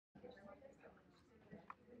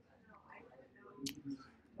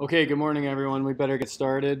Okay, good morning, everyone. We better get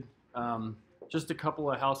started. Just a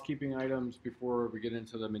couple of housekeeping items before we get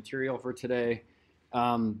into the material for today.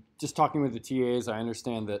 Just talking with the TAs, I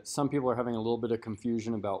understand that some people are having a little bit of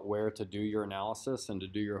confusion about where to do your analysis and to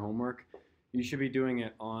do your homework. You should be doing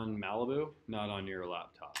it on Malibu, not on your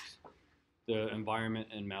laptops. The environment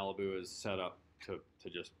in Malibu is set up to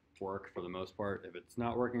just work for the most part. If it's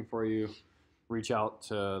not working for you, reach out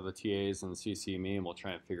to the TAs and CC me and we'll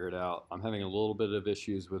try and figure it out. I'm having a little bit of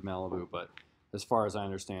issues with Malibu, but as far as I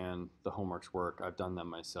understand, the homeworks work. I've done them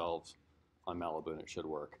myself on Malibu and it should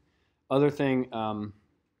work. Other thing,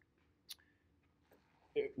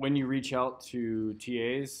 when you reach out to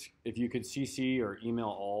TAs, if you could CC or email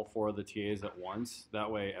all four of the TAs at once, that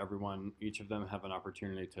way each of them have an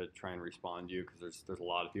opportunity to try and respond to you, because there's a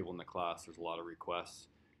lot of people in the class, there's a lot of requests.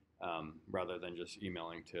 Rather than just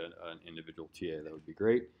emailing to an individual TA, that would be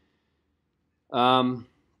great. And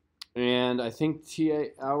I think TA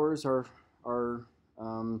hours are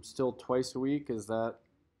still twice a week. Is that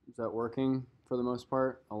working for the most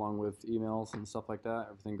part, along with emails and stuff like that?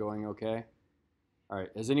 Everything going okay? All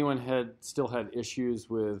right. Has anyone still had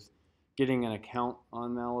issues with getting an account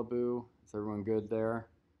on Malibu? Is everyone good there?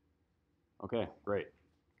 Okay, great.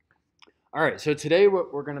 All right. So today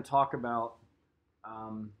what we're going to talk about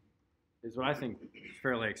is what I think is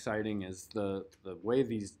fairly exciting, is the way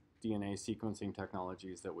these DNA sequencing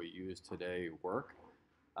technologies that we use today work,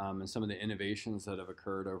 and some of the innovations that have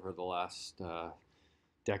occurred over the last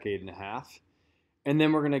decade and a half. And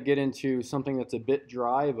then we're going to get into something that's a bit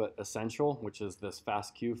dry but essential, which is this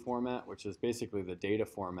FASTQ format, which is basically the data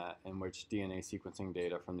format in which DNA sequencing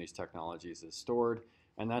data from these technologies is stored.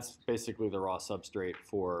 And that's basically the raw substrate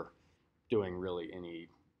for doing really any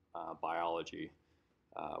biology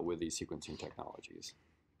with these sequencing technologies.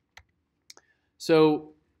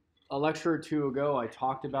 So a lecture or two ago, I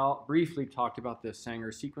briefly talked about this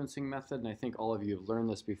Sanger sequencing method, and I think all of you have learned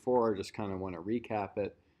this before. I just kind of want to recap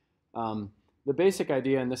it. The basic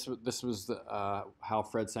idea, and this was how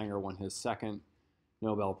Fred Sanger won his second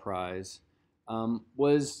Nobel Prize,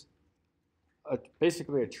 was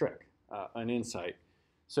basically a trick, an insight.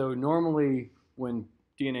 So normally when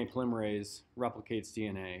DNA polymerase replicates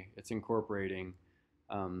DNA, it's incorporating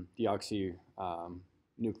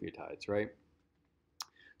deoxynucleotides, right?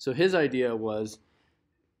 So his idea was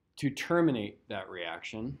to terminate that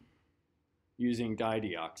reaction using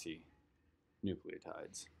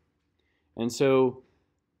dideoxynucleotides. And so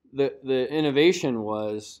the innovation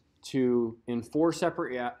was in four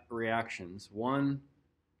separate reactions, one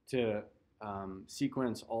to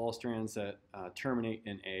sequence all strands that terminate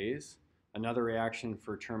in A's, another reaction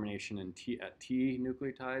for termination at T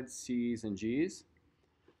nucleotides, C's and G's.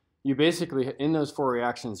 You basically, in those four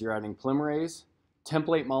reactions, you're adding polymerase,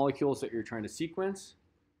 template molecules that you're trying to sequence,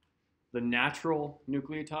 the natural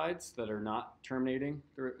nucleotides that are not terminating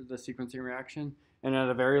the sequencing reaction, and at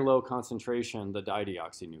a very low concentration, the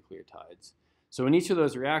dideoxynucleotides. So in each of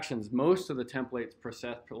those reactions, most of the templates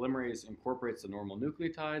polymerase incorporates the normal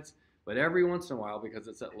nucleotides, but every once in a while, because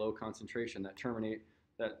it's at low concentration, that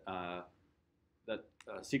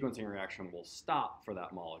sequencing reaction will stop for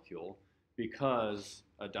that molecule because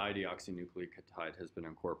a dideoxynucleotide has been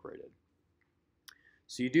incorporated.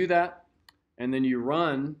 So you do that, and then you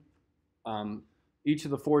run each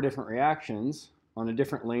of the four different reactions on a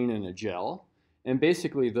different lane in a gel, and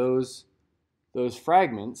basically those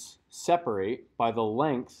fragments separate by the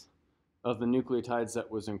length of the nucleotides that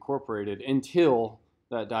was incorporated until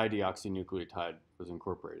that dideoxynucleotide was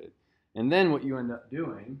incorporated. And then what you end up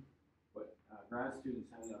doing, what grad students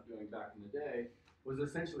ended up doing back in the day, was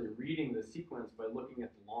essentially reading the sequence by looking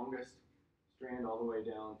at the longest strand all the way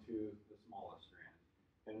down to the smallest strand,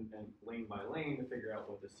 and lane by lane to figure out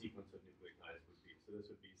what the sequence of nucleotides would be. So this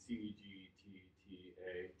would be C, G, T, T,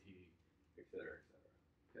 A, T, et cetera,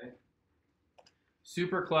 okay?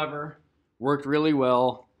 Super clever, worked really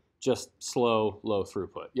well, just slow, low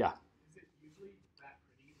throughput. Yeah? Is it usually that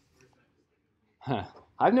pretty, or is that just like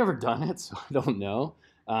I've never done it, so I don't know.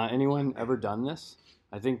 Anyone ever done this?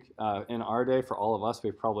 I think in our day, for all of us,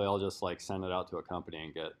 we've probably all just like send it out to a company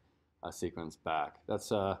and get a sequence back.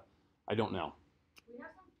 That's, I don't know. We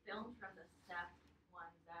have some films from the STEP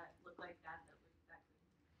ones that look like that was that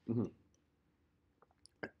good.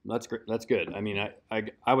 That's great. That's good. I mean,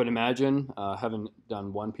 I would imagine, having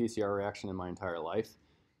done one PCR reaction in my entire life,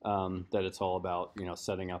 that it's all about,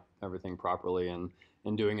 setting up everything properly and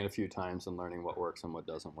doing it a few times and learning what works and what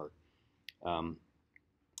doesn't work.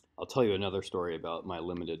 I'll tell you another story about my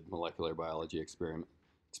limited molecular biology experience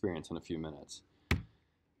in a few minutes.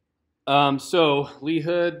 So Lee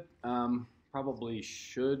Hood probably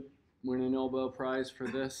should win a Nobel Prize for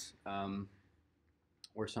this.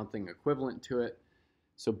 or something equivalent to it.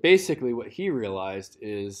 So basically what he realized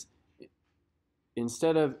is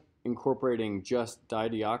instead of incorporating just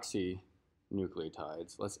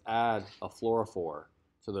dideoxynucleotides, let's add a fluorophore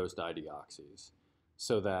to those dideoxys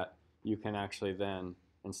so that you can actually then,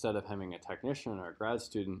 instead of having a technician or a grad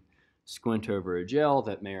student squint over a gel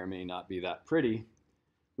that may or may not be that pretty,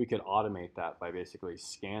 we could automate that by basically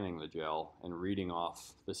scanning the gel and reading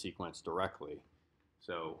off the sequence directly.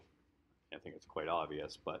 So I think it's quite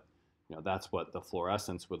obvious, but that's what the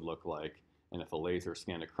fluorescence would look like. And if a laser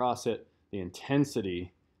scanned across it, the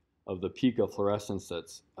intensity of the peak of fluorescence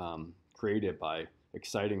that's created by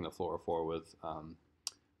exciting the fluorophore with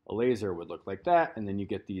a laser would look like that. And then you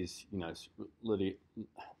get these really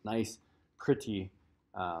nice, pretty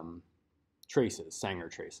traces, Sanger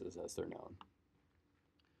traces as they're known.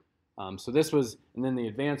 So this was, and then the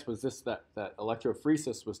advance was that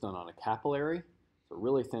electrophoresis was done on a capillary, so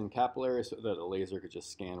really thin capillary, so that a laser could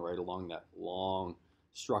just scan right along that long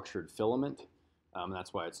structured filament.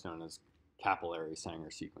 That's why it's known as capillary Sanger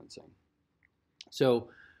sequencing. So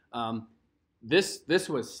this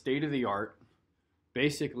was state of the art,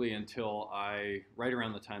 basically until right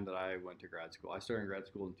around the time that I went to grad school. I started in grad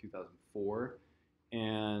school in 2004,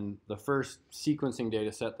 and the first sequencing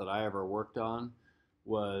data set that I ever worked on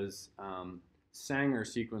was Sanger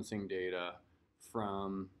sequencing data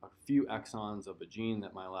from a few exons of a gene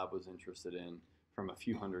that my lab was interested in from a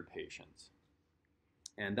few hundred patients.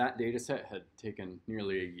 And that data set had taken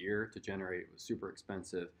nearly a year to generate. It was super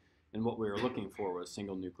expensive. And what we were looking for was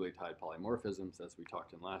single nucleotide polymorphisms, as we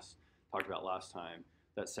talked about last time,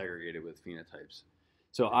 that segregated with phenotypes.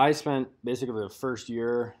 So I spent basically the first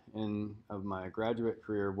year of my graduate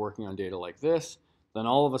career working on data like this. Then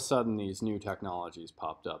all of a sudden these new technologies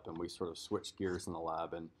popped up, and we sort of switched gears in the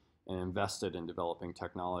lab and invested in developing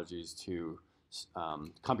technologies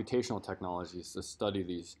computational technologies to study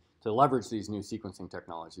these, to leverage these new sequencing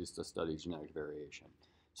technologies to study genetic variation.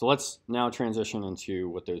 So let's now transition into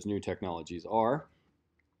what those new technologies are.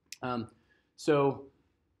 Just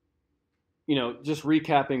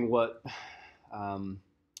recapping what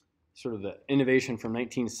sort of the innovation from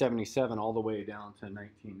 1977 all the way down to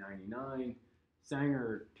 1999.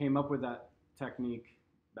 Sanger came up with that technique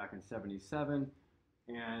back in '77,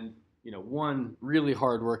 and one really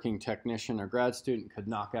hardworking technician or grad student could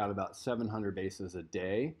knock out about 700 bases a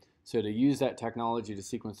day. So to use that technology to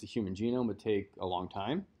sequence the human genome would take a long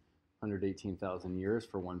time, 118,000 years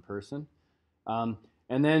for one person.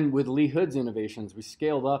 And then with Lee Hood's innovations, we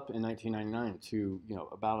scaled up in 1999 to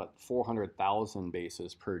about 400,000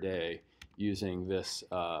 bases per day using this.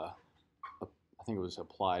 I think it was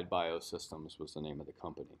Applied Biosystems was the name of the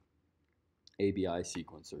company. ABI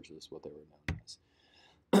sequencers is what they were known as.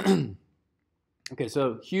 Okay,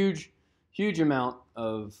 so huge amount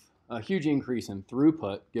of a huge increase in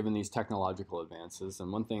throughput given these technological advances.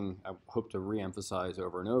 And one thing I hope to reemphasize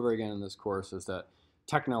over and over again in this course is that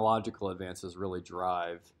technological advances really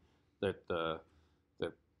drive the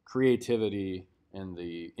creativity and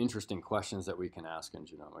the interesting questions that we can ask in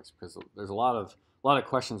genomics, because there's a lot of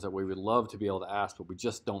questions that we would love to be able to ask, but we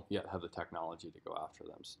just don't yet have the technology to go after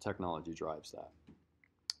them. So technology drives that.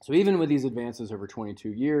 So even with these advances over 22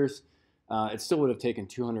 years, it still would have taken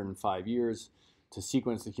 205 years to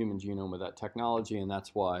sequence the human genome with that technology, and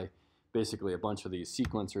that's why basically a bunch of these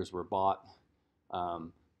sequencers were bought.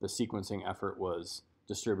 The sequencing effort was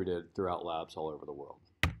distributed throughout labs all over the world.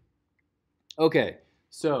 Okay,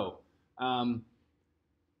 so the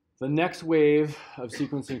next wave of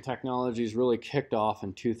sequencing technologies really kicked off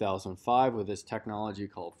in 2005 with this technology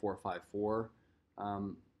called 454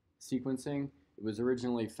 sequencing. It was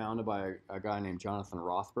originally founded by a guy named Jonathan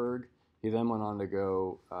Rothberg. He then went on to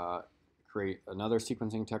go create another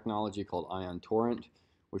sequencing technology called ion torrent,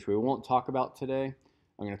 which we won't talk about today.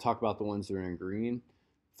 I'm going to talk about the ones that are in green.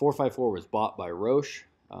 454 was bought by Roche,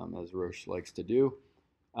 as Roche likes to do.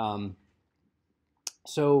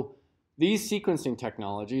 So these sequencing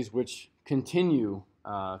technologies, which continue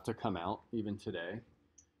to come out even today,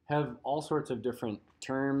 have all sorts of different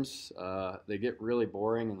terms. They get really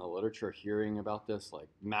boring in the literature hearing about this, like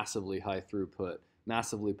massively high throughput,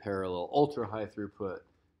 massively parallel, ultra high throughput,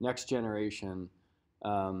 next generation,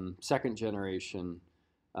 second generation.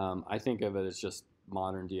 I think of it as just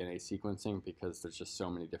modern DNA sequencing because there's just so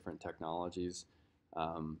many different technologies.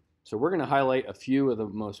 So we're going to highlight a few of the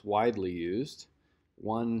most widely used.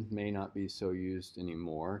 One may not be so used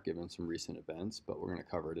anymore given some recent events, but we're going to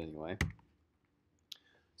cover it anyway.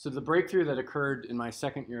 So the breakthrough that occurred in my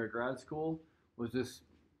second year of grad school was this,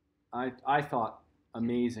 I thought,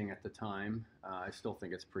 amazing at the time. I still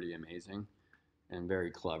think it's pretty amazing and very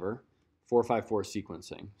clever. 454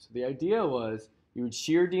 sequencing. So the idea was you would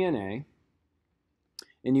shear DNA,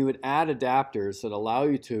 and you would add adapters that allow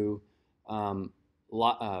you to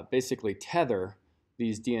basically tether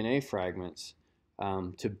these DNA fragments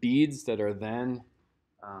to beads that are then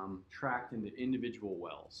tracked into individual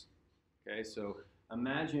wells. Okay, so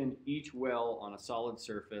imagine each well on a solid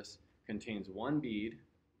surface contains one bead,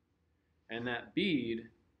 and that bead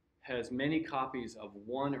has many copies of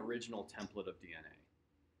one original template of DNA.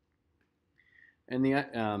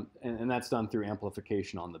 And that's done through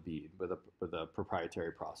amplification on the bead with a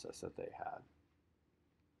proprietary process that they had.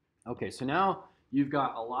 Okay, so now you've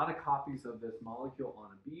got a lot of copies of this molecule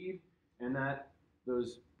on a bead, and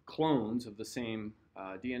those clones of the same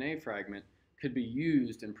DNA fragment could be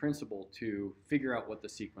used in principle to figure out what the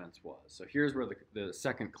sequence was. So here's where the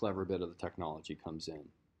second clever bit of the technology comes in.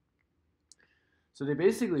 So they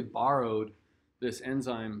basically borrowed this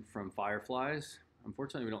enzyme from fireflies.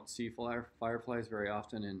 Unfortunately, we don't see fireflies very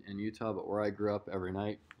often in Utah, but where I grew up, every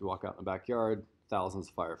night you walk out in the backyard, thousands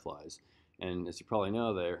of fireflies. And as you probably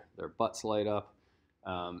know, their butts light up,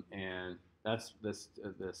 and that's this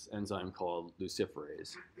enzyme called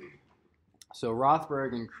luciferase. So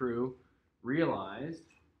Rothberg and crew realized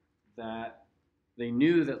that they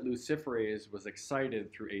knew that luciferase was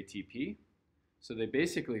excited through ATP. So they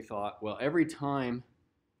basically thought, well, every time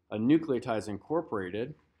a nucleotide is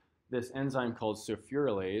incorporated, this enzyme called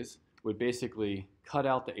sulfurylase would basically cut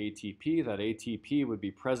out the ATP. That ATP would be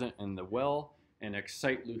present in the well and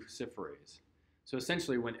excite luciferase. So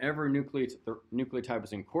essentially, whenever nucleotide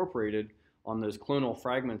was incorporated on those clonal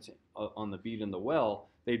fragments on the bead in the well,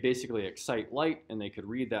 they basically excite light, and they could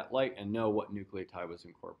read that light and know what nucleotide was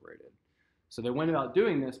incorporated. So they went about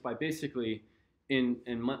doing this by basically, in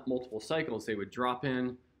multiple cycles, they would drop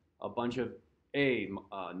in a bunch of A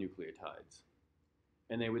nucleotides,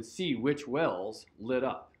 and they would see which wells lit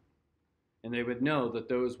up, and they would know that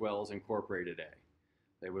those wells incorporated A.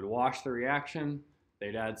 They would wash the reaction,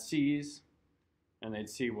 they'd add C's, and they'd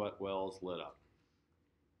see what wells lit up.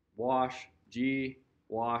 Wash G,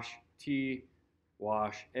 wash T,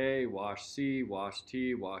 wash A, wash C, wash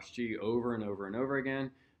T, wash G over and over and over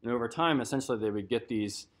again. And over time, essentially, they would get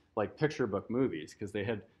these like picture book movies because they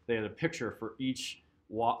had a picture for each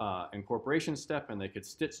incorporation step, and they could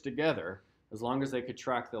stitch together. As long as they could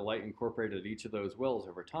track the light incorporated at each of those wells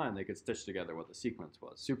over time, they could stitch together what the sequence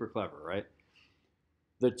was. Super clever, right?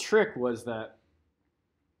 The trick was that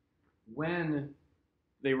when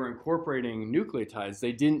they were incorporating nucleotides,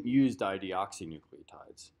 they didn't use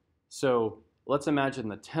dideoxynucleotides. So let's imagine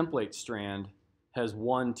the template strand has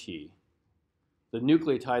one T. The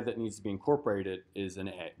nucleotide that needs to be incorporated is an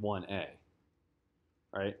A, 1A,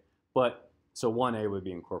 right? So 1A would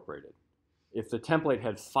be incorporated. If the template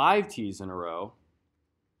had 5 T's in a row,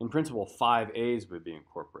 in principle, 5 A's would be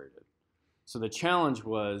incorporated. So the challenge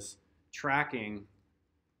was tracking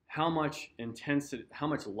how much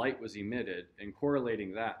light was emitted and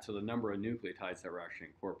correlating that to the number of nucleotides that were actually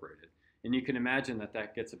incorporated. And you can imagine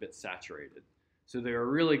that gets a bit saturated. So they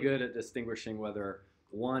were really good at distinguishing whether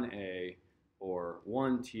 1A or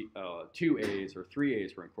 2 A's or 3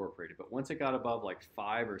 A's were incorporated. But once it got above like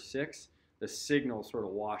 5 or 6, the signal sort of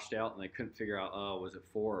washed out, and they couldn't figure out, was it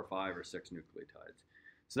 4 or 5 or 6 nucleotides?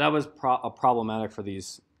 So that was problematic for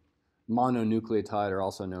these mononucleotide, or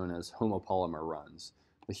also known as homopolymer runs.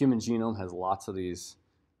 The human genome has lots of these,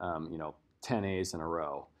 10 A's in a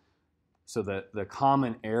row. So the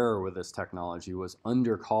common error with this technology was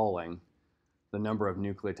undercalling the number of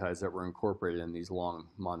nucleotides that were incorporated in these long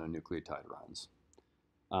mononucleotide runs.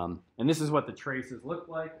 And this is what the traces look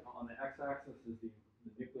like. On the x-axis is the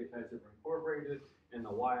nucleotides that were incorporated, and the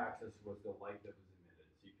y-axis was the light that was emitted.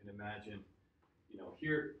 So you can imagine,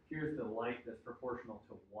 here's the light that's proportional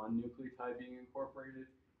to one nucleotide being incorporated.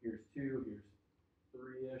 Here's 2, here's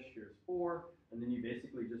 3-ish, here's 4, and then you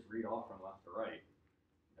basically just read off from left to right.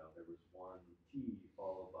 There was 1 T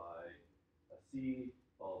followed by a C,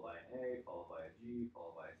 followed by an A, followed by a G,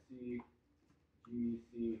 followed by a C, G,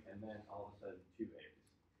 C, and then all of a sudden 2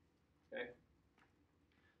 A's. Okay?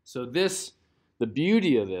 So the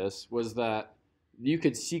beauty of this was that you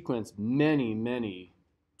could sequence many, many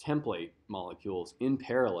template molecules in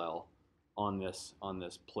parallel on this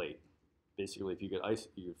plate. Basically, if you could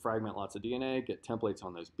fragment lots of DNA, get templates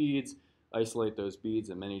on those beads, isolate those beads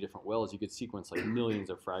in many different wells, you could sequence like millions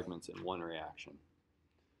of fragments in one reaction.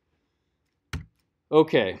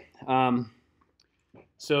 Okay,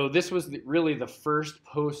 so this was really the first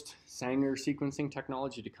post-Sanger sequencing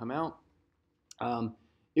technology to come out.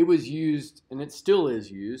 It was used, and it still is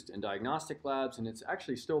used, in diagnostic labs, and it's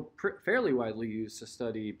actually still fairly widely used to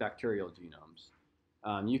study bacterial genomes.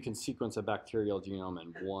 You can sequence a bacterial genome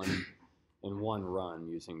in in one run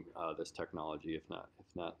using this technology, if not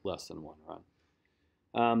less than one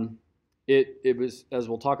run. It was, as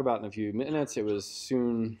we'll talk about in a few minutes, it was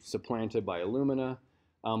soon supplanted by Illumina.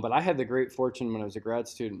 But I had the great fortune when I was a grad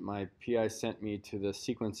student, my PI sent me to the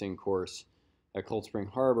sequencing course at Cold Spring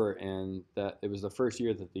Harbor, and that it was the first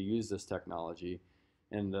year that they used this technology.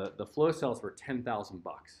 And the flow cells were $10,000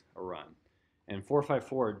 a run. And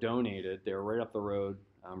 454 donated, they were right up the road,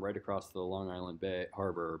 right across the Long Island Bay,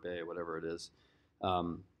 Harbor, or Bay, whatever it is,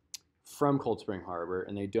 from Cold Spring Harbor,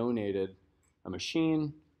 and they donated a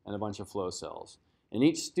machine and a bunch of flow cells. And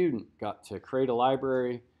each student got to create a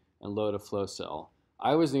library and load a flow cell.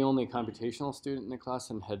 I was the only computational student in the class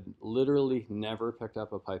and had literally never picked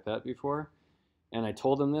up a pipette before. And I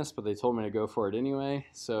told them this, but they told me to go for it anyway.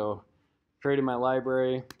 So created my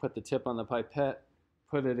library, put the tip on the pipette,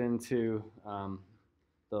 put it into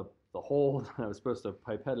the hole that I was supposed to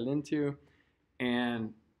pipette it into.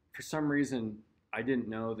 And for some reason, I didn't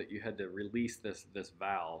know that you had to release this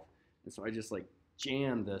valve. And so I just like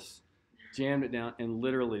jammed it down, and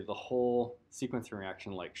literally the whole sequencing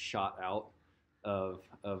reaction like shot out of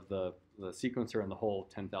the sequencer, and the whole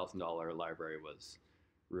 $10,000 library was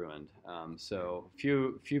ruined. So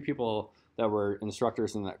few people that were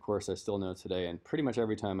instructors in that course I still know today, and pretty much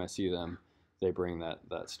every time I see them, they bring that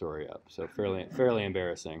story up. So fairly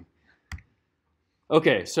embarrassing.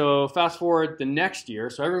 Okay, so fast forward the next year.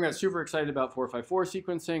 So everyone got super excited about 454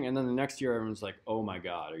 sequencing, and then the next year everyone's like, oh my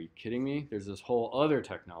God, are you kidding me? There's this whole other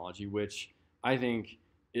technology, which I think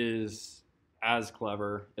is as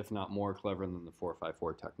clever, if not more clever than the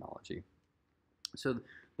 454 technology. So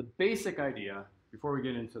the basic idea, before we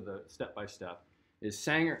get into the step-by-step, is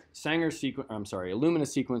Illumina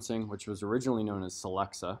sequencing, which was originally known as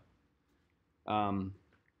Solexa.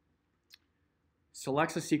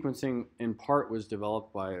 Solexa sequencing, in part, was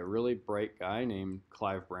developed by a really bright guy named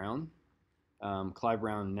Clive Brown. Clive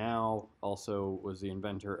Brown now also was the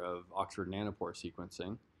inventor of Oxford nanopore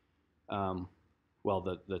sequencing.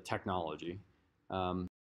 The technology.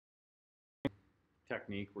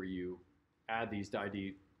 Technique where you add these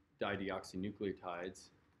dideoxynucleotides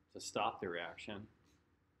to stop the reaction.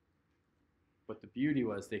 But the beauty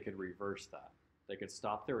was they could reverse that. They could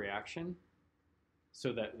stop the reaction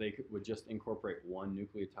so that they would just incorporate one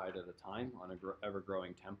nucleotide at a time on an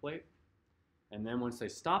ever-growing template. And then once they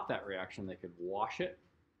stopped that reaction, they could wash it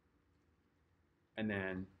and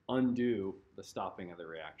then undo the stopping of the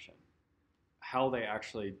reaction. How they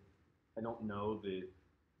actually, I don't know I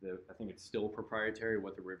think it's still proprietary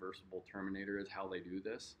what the reversible terminator is, how they do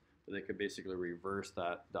this. But they could basically reverse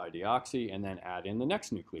that dideoxy and then add in the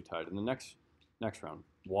next nucleotide in the next round.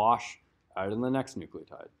 Wash, add in the next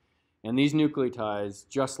nucleotide. And these nucleotides,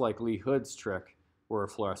 just like Lee Hood's trick, were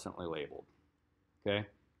fluorescently labeled. Okay?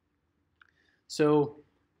 So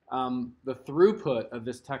the throughput of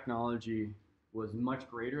this technology was much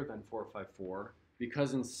greater than 454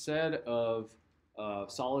 because instead of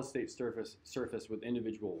solid state surface with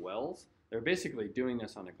individual wells, they're basically doing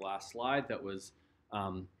this on a glass slide that was,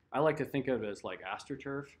 I like to think of it as like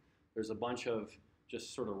AstroTurf. There's a bunch of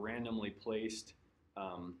just sort of randomly placed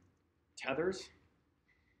tethers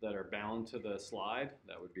that are bound to the slide.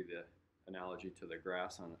 That would be the analogy to the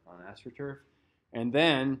grass on AstroTurf. And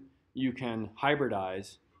then you can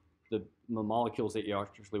hybridize the molecules that you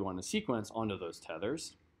actually want to sequence onto those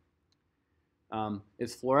tethers.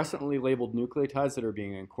 It's fluorescently labeled nucleotides that are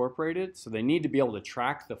being incorporated, so they need to be able to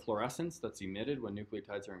track the fluorescence that's emitted when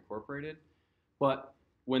nucleotides are incorporated. But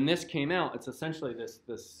when this came out, it's essentially this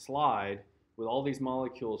slide with all these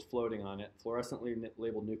molecules floating on it. Fluorescently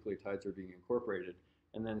labeled nucleotides are being incorporated,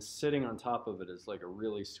 and then sitting on top of it is like a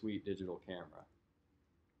really sweet digital camera.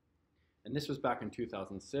 And this was back in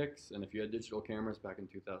 2006, and if you had digital cameras back in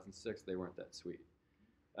 2006, they weren't that sweet.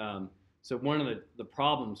 So one of the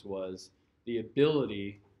problems was the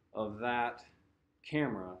ability of that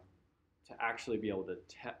camera to actually be able to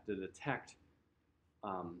detect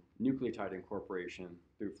nucleotide incorporation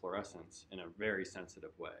through fluorescence in a very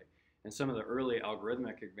sensitive way. And some of the early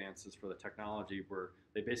algorithmic advances for the technology were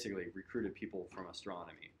they basically recruited people from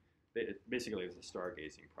astronomy. Basically, it was a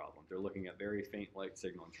stargazing problem. They're looking at very faint light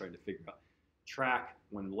signal and trying to track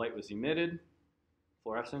when light was emitted,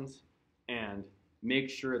 fluorescence, and make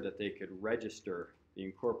sure that they could register the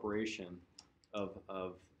incorporation of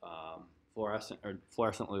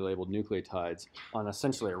fluorescently labeled nucleotides on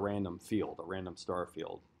essentially a random field, a random star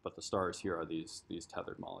field. But the stars here are these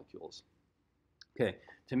tethered molecules. Okay,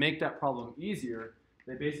 to make that problem easier,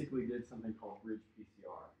 they basically did something called bridge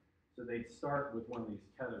PCR. So they'd start with one of these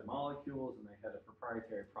tethered molecules, and they had a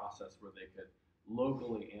proprietary process where they could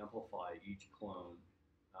locally amplify each clone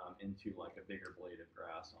into like a bigger blade of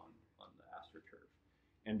grass on the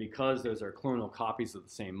And because those are clonal copies of the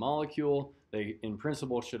same molecule, they, in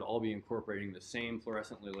principle, should all be incorporating the same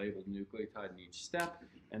fluorescently labeled nucleotide in each step,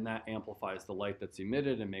 and that amplifies the light that's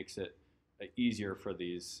emitted and makes it easier for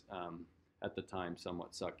these, at the time,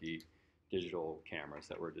 somewhat sucky digital cameras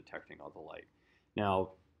that were detecting all the light.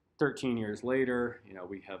 Now, 13 years later, you know,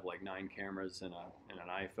 we have like 9 cameras in an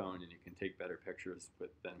iPhone, and you can take better pictures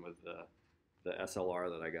than with the SLR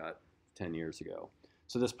that I got 10 years ago.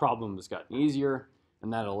 So this problem has gotten easier,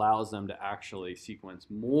 and that allows them to actually sequence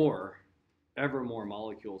ever more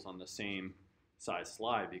molecules on the same size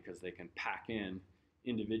slide, because they can pack in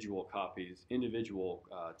individual copies, individual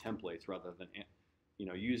templates, rather than, you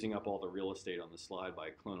know, using up all the real estate on the slide by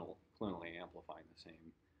clonally amplifying the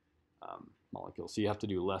same molecule. So you have to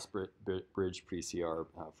do less bridge PCR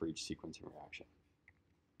for each sequencing reaction.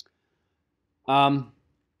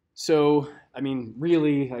 So, I mean,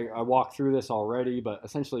 really, I walked through this already, but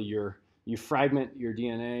essentially you fragment your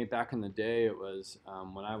DNA. Back in the day, it was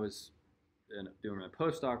when I was doing my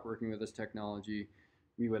postdoc working with this technology,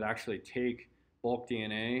 we would actually take bulk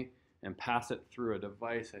DNA and pass it through a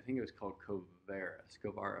device. I think it was called Covaris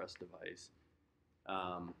device.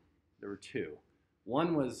 There were 2.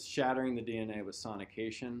 One was shattering the DNA with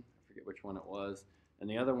sonication. I forget which one it was. And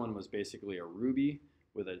the other one was basically a ruby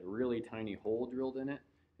with a really tiny hole drilled in it.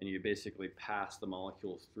 And you basically pass the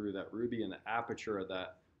molecules through that ruby, and the aperture of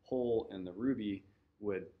that hole in the ruby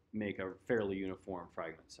would make a fairly uniform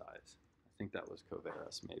fragment size. I think that was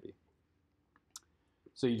Covaris, maybe.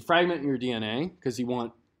 So you fragment your DNA because you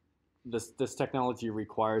want this technology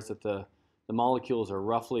requires that the molecules are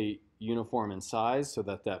roughly uniform in size, so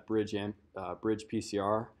that bridge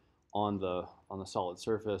PCR on the solid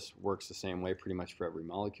surface works the same way pretty much for every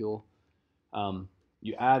molecule.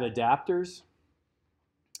 You add adapters,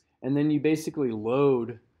 and then you basically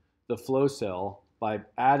load the flow cell by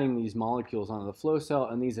adding these molecules onto the flow cell,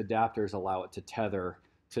 and these adapters allow it to tether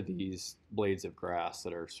to these blades of grass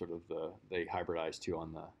that are sort of they hybridize to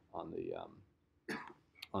on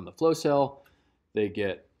the flow cell. They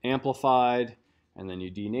get amplified, and then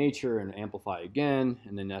you denature and amplify again,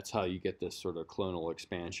 and then that's how you get this sort of clonal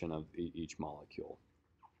expansion of each molecule.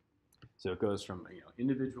 So it goes from, you know,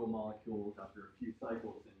 individual molecules after a few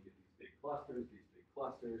cycles, then you get these big clusters. These big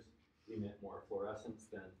clusters emit more fluorescence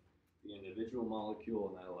than the individual molecule,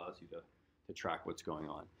 and that allows you to track what's going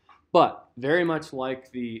on. But very much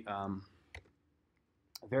like the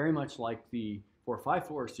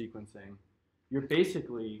 454 sequencing, you're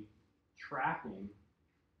basically tracking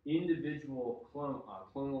individual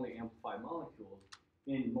clonally amplified molecules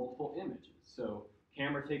in multiple images. So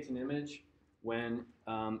camera takes an image when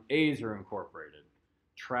A's are incorporated,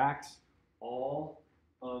 tracks all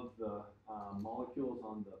of the molecules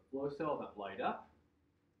on the flow cell that light up,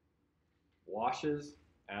 washes,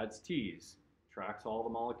 adds T's, tracks all the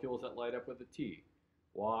molecules that light up with a T,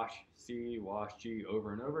 wash C, wash G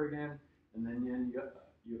over and over again, and then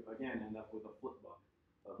you again end up with a flip book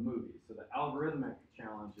of movies. So the algorithmic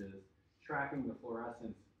challenge is tracking the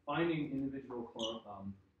fluorescence, finding individual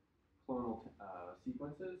clonal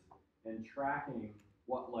sequences, and tracking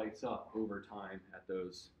what lights up over time at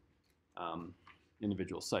those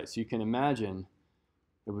individual sites. So you can imagine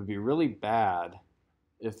it would be really bad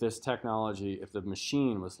if this technology, if the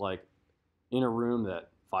machine was like in a room that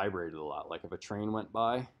vibrated a lot, like if a train went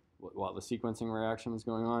by while the sequencing reaction was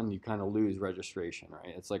going on, you kind of lose registration,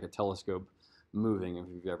 right? It's like a telescope moving, if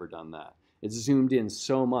you've ever done that. It's zoomed in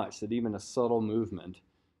so much that even a subtle movement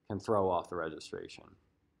can throw off the registration.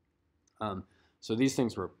 So these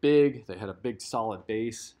things were big, they had a big solid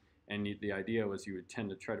base, and the idea was you would tend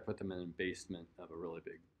to try to put them in the basement of a really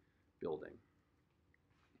big building.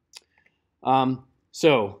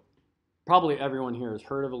 So probably everyone here has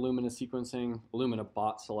heard of Illumina sequencing. Illumina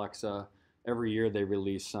bought Solexa. Every year they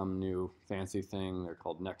release some new fancy thing. They're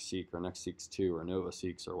called NextSeq or NextSeq 2 or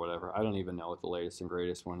NovaSeq or whatever. I don't even know what the latest and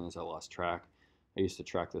greatest one is. I lost track. I used to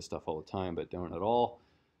track this stuff all the time, but don't at all.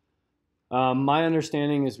 My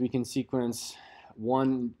understanding is we can sequence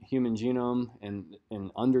one human genome in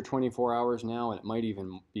under 24 hours now, and it might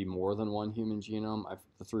even be more than one human genome.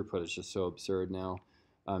 The throughput is just so absurd now.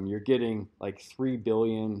 You're getting like 6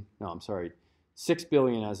 billion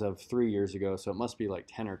as of 3 years ago, so it must be like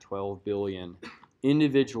 10 or 12 billion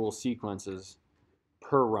individual sequences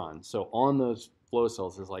per run. So on those flow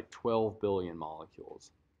cells, there's like 12 billion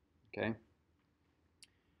molecules, okay?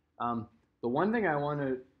 The one thing I want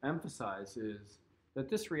to emphasize is that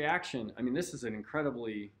this reaction, I mean, this is an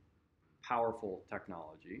incredibly powerful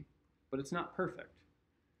technology, but it's not perfect.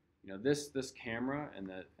 You know, this camera and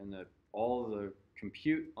all of the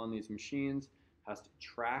compute on these machines has to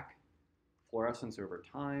track fluorescence over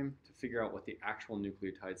time to figure out what the actual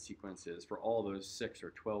nucleotide sequence is for all those 6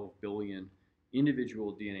 or 12 billion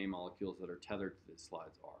individual DNA molecules that are tethered to these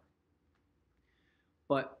slides are.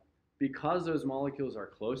 But because those molecules are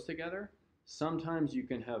close together, sometimes you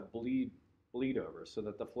can have bleed over, so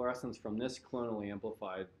that the fluorescence from this clonally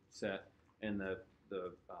amplified set and the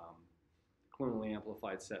clonally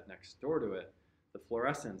amplified set next door to it, the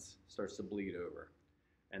fluorescence starts to bleed over.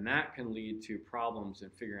 And that can lead to problems in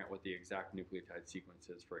figuring out what the exact nucleotide sequence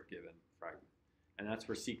is for a given fragment. And that's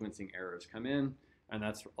where sequencing errors come in, and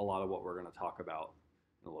that's a lot of what we're going to talk about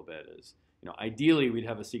in a little bit is, ideally we'd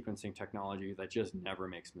have a sequencing technology that just never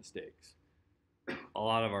makes mistakes. A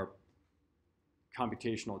lot of our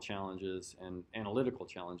computational challenges and analytical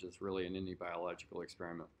challenges really in any biological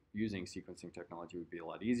experiment using sequencing technology would be a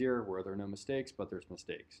lot easier where there are no mistakes, but there's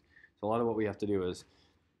mistakes. So a lot of what we have to do is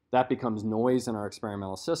that becomes noise in our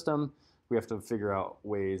experimental system. We have to figure out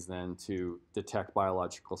ways then to detect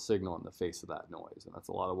biological signal in the face of that noise, and that's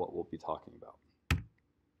a lot of what we'll be talking about.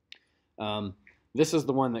 This is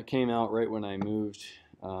the one that came out right when I moved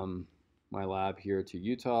my lab here to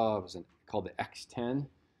Utah. It was called the X10.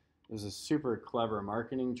 It was a super clever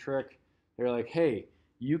marketing trick. They're like, hey,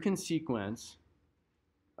 you can sequence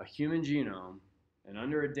a human genome in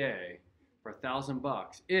under a day for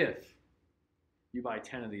 $1,000 if you buy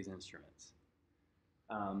 10 of these instruments.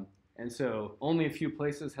 And so only a few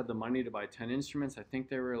places had the money to buy 10 instruments. I think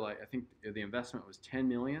the investment was $1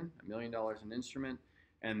 million an instrument.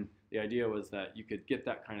 And the idea was that you could get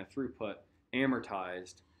that kind of throughput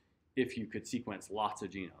amortized if you could sequence lots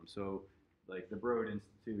of genomes. So like the Broad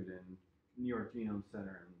Institute and New York Genome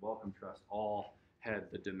Center and Wellcome Trust all had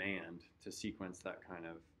the demand to sequence that kind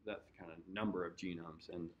of number of genomes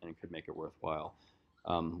and could make it worthwhile.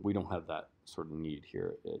 We don't have that sort of need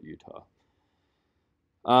here at Utah.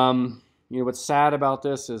 What's sad about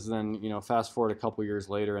this is then, fast forward a couple years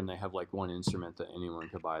later and they have like one instrument that anyone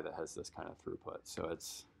could buy that has this kind of throughput. So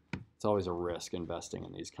it's always a risk investing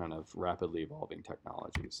in these kind of rapidly evolving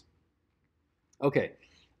technologies. Okay.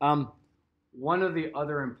 One of the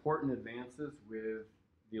other important advances with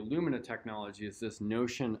the Illumina technology is this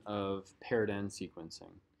notion of paired end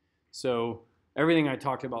sequencing. So everything I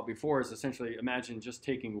talked about before is essentially imagine just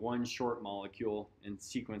taking one short molecule and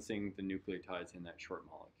sequencing the nucleotides in that short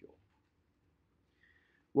molecule.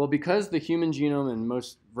 Well, because the human genome and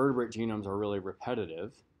most vertebrate genomes are really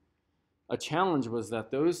repetitive, a challenge was that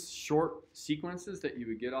those short sequences that you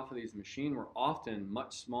would get off of these machines were often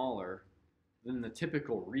much smaller than the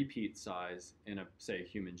typical repeat size in a, say,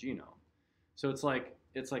 human genome. So it's like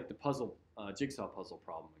the puzzle, jigsaw puzzle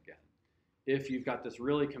problem again. If you've got this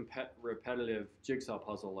really repetitive jigsaw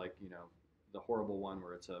puzzle, like the horrible one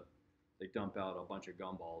where they dump out a bunch of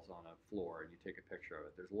gumballs on a floor and you take a picture of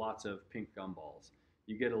it. There's lots of pink gumballs.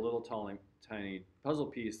 You get a little tiny puzzle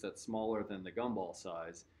piece that's smaller than the gumball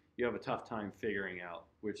size. You have a tough time figuring out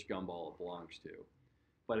which gumball it belongs to.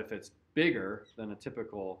 But if it's bigger than a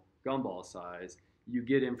typical gumball size, you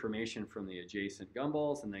get information from the adjacent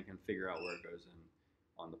gumballs and then can figure out where it goes in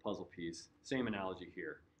on the puzzle piece. Same analogy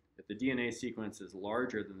here. If the DNA sequence is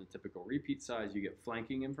larger than the typical repeat size, you get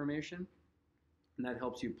flanking information, and that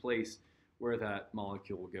helps you place where that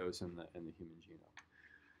molecule goes in the human genome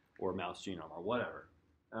or mouse genome or whatever.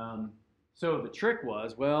 So the trick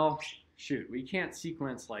was, well, shoot, we can't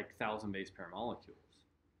sequence like 1,000 base pair molecules.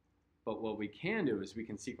 But what we can do is we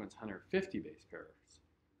can sequence 150 base pairs.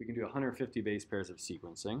 We can do 150 base pairs of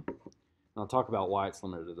sequencing. And I'll talk about why it's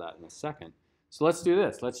limited to that in a second. So let's do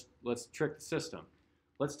this. Let's trick the system.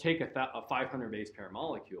 Let's take a 500 base pair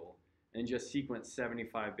molecule and just sequence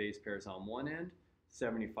 75 base pairs on one end,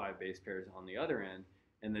 75 base pairs on the other end,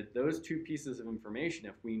 and that those two pieces of information,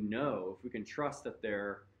 if we can trust that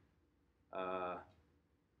they're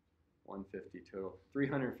 150 total,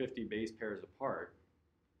 350 base pairs apart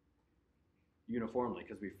uniformly,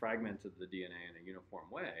 because we fragmented the DNA in a uniform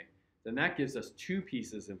way, then that gives us two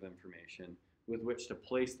pieces of information with which to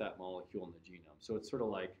place that molecule in the genome. So it's sort of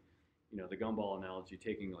like, the gumball analogy,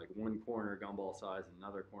 taking like one corner gumball size and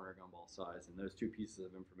another corner gumball size, and those two pieces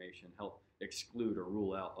of information help exclude or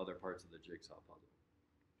rule out other parts of the jigsaw puzzle.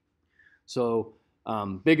 So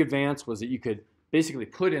big advance was that you could basically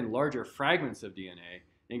put in larger fragments of DNA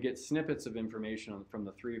and get snippets of information from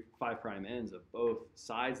the 5' ends of both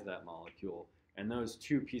sides of that molecule, and those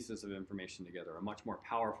two pieces of information together are much more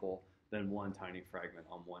powerful than one tiny fragment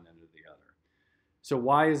on one end or the other. So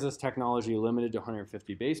why is this technology limited to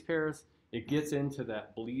 150 base pairs? It gets into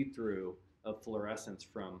that bleed through of fluorescence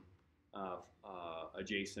from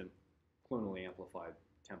adjacent clonally amplified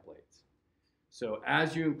templates. So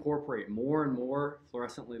as you incorporate more and more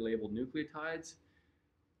fluorescently labeled nucleotides,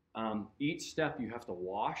 Each step you have to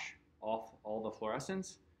wash off all the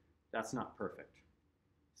fluorescence. That's not perfect.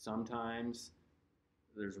 Sometimes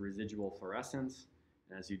there's residual fluorescence,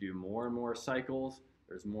 and as you do more and more cycles,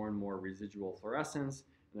 there's more and more residual fluorescence,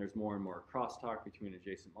 and there's more and more crosstalk between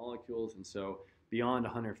adjacent molecules, and so beyond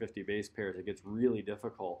 150 base pairs, it gets really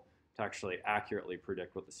difficult to actually accurately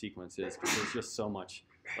predict what the sequence is because there's just so much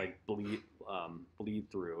like bleed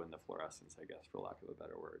through in the fluorescence, I guess, for lack of a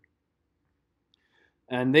better word.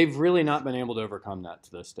 And they've really not been able to overcome that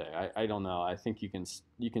to this day. I don't know. I think you can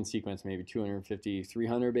sequence maybe 250,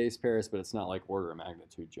 300 base pairs, but it's not like order of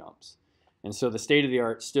magnitude jumps. And so the state of the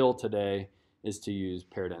art still today is to use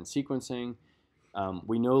paired end sequencing.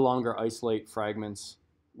 We no longer isolate fragments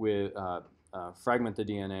with fragment the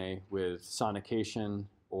DNA with sonication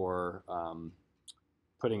or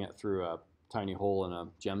putting it through a tiny hole in a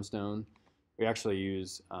gemstone. We actually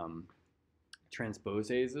use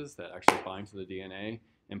transposases that actually bind to the DNA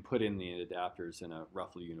and put in the adapters in a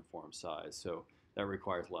roughly uniform size. So that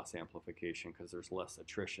requires less amplification because there's less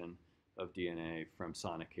attrition of DNA from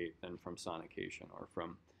sonicate than from sonication or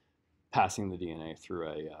from passing the DNA through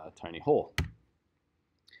a tiny hole.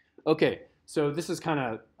 Okay, so this is kind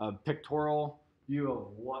of a pictorial view of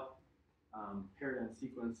what paired end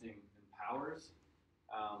sequencing empowers.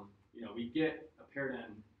 We get a paired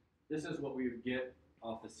end. This is what we would get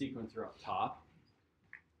off the sequencer up top.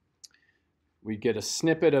 We get a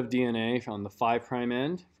snippet of DNA on the 5'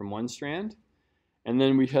 end from one strand, and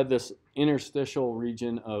then we had this interstitial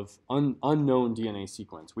region of unknown DNA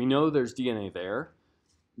sequence. We know there's DNA there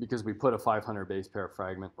because we put a 500 base pair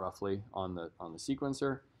fragment roughly on the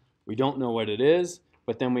sequencer. We don't know what it is,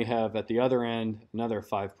 but then we have at the other end another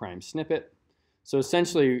 5' snippet. So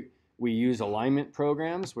essentially, we use alignment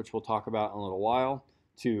programs, which we'll talk about in a little while,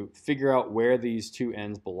 to figure out where these two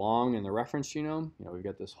ends belong in the reference genome. We've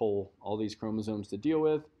got this all these chromosomes to deal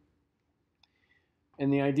with.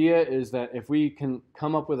 And the idea is that if we can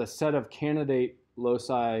come up with a set of candidate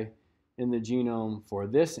loci in the genome for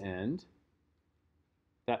this end,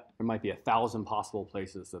 that there might be 1,000 possible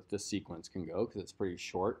places that this sequence can go because it's pretty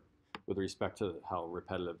short with respect to how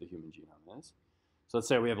repetitive the human genome is. So let's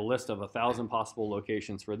say we have a list of 1,000 possible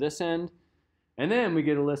locations for this end, and then we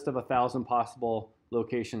get a list of 1,000 possible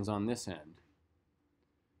locations on this end.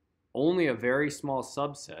 Only a very small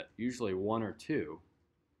subset, usually 1 or 2,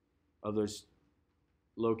 of those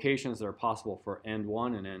locations that are possible for end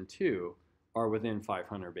 1 and end 2 are within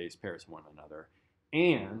 500 base pairs of one another.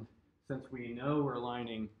 And since we know we're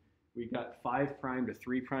aligning, we've got 5' to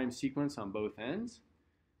 3' sequence on both ends,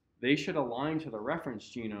 they should align to the reference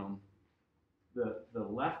genome. The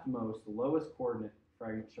leftmost, the lowest coordinate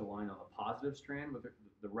fragment should align on the positive strand with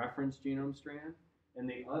the reference genome strand, and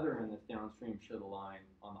the other end that's downstream should align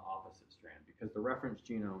on the opposite strand because the reference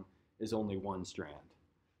genome is only one strand.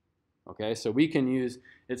 Okay, so we can use,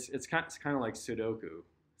 it's kind of like Sudoku.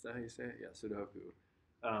 Is that how you say it? Yeah,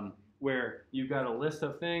 Sudoku. Where you've got a list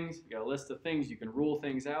of things, you can rule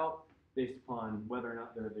things out based upon whether or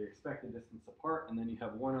not they're the expected distance apart, and then you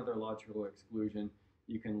have one other logical exclusion.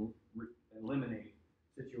 You can eliminate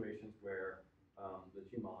situations where the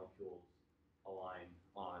two molecules align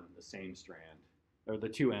on the same strand, or the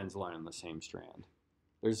two ends align on the same strand.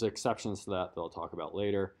 There's exceptions to that I'll talk about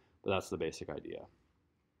later, but that's the basic idea.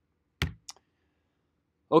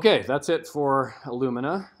 Okay, that's it for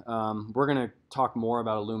Illumina. We're going to talk more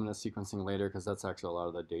about Illumina sequencing later because that's actually a lot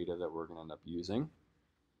of the data that we're going to end up using.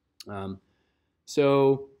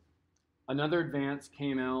 So another advance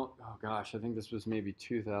came out, oh gosh, I think this was maybe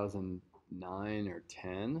 2009 or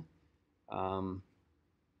 10.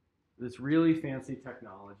 This really fancy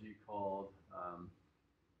technology called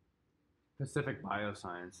Pacific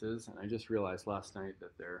Biosciences, and I just realized last night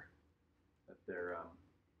that their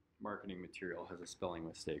marketing material has a spelling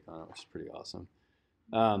mistake on it, which is pretty awesome.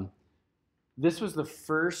 This was the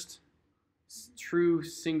first true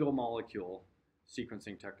single molecule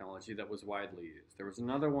sequencing technology that was widely used. There was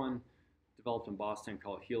another one developed in Boston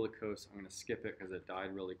called Helicose. I'm going to skip it because it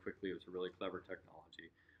died really quickly. It was a really clever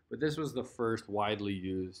technology. But this was the first widely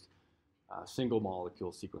used single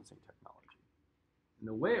molecule sequencing technology. And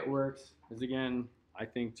the way it works is, again, I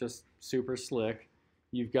think just super slick.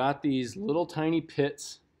 You've got these little tiny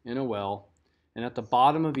pits in a well, and at the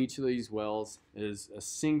bottom of each of these wells is a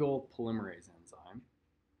single polymerase enzyme.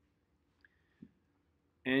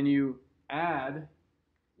 And you add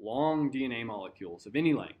long DNA molecules of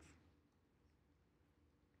any length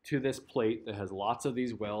to this plate that has lots of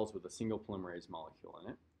these wells with a single polymerase molecule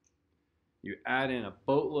in it. You add in a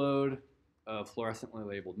boatload of fluorescently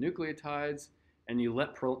labeled nucleotides, and you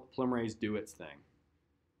let polymerase do its thing.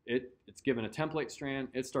 it's given a template strand.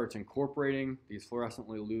 It starts incorporating these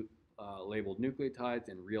fluorescently labeled nucleotides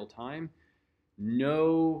in real time.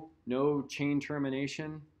 No chain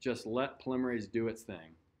termination. Just let polymerase do its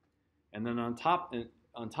thing. And then on top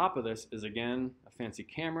of this is again a fancy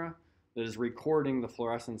camera that is recording the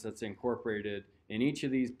fluorescence that's incorporated in each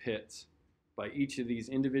of these pits by each of these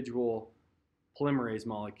individual polymerase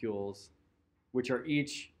molecules, which are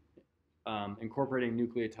each incorporating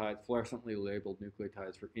nucleotides, fluorescently labeled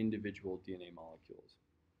nucleotides for individual DNA molecules.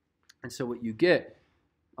 And so what you get,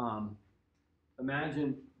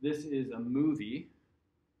 imagine this is a movie,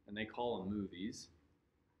 and they call them movies,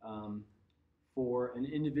 for an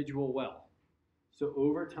individual well. So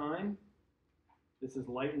over time, this is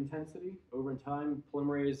light intensity. Over time,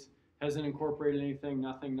 polymerase hasn't incorporated anything,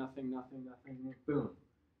 nothing, boom.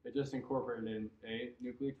 It just incorporated in a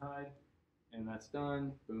nucleotide, and that's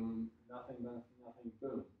done, boom, nothing,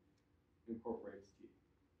 boom, incorporates T.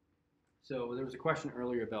 So there was a question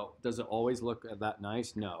earlier about, does it always look that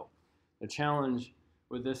nice? No. The challenge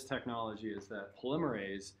with this technology is that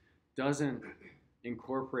polymerase doesn't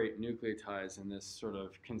incorporate nucleotides in this sort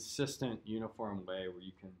of consistent, uniform way where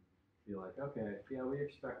you can be like, okay, yeah, we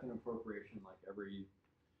expect an incorporation like every,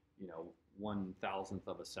 1/1000th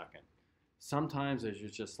of a second. Sometimes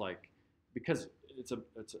it's just like, because it's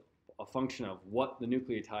a function of what the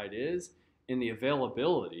nucleotide is and the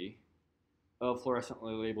availability of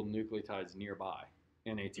fluorescently labeled nucleotides nearby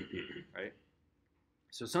in ATP, right?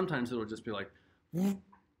 So sometimes it'll just be like,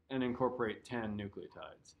 and incorporate 10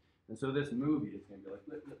 nucleotides. And so this movie is going to be like,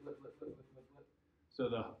 flip. So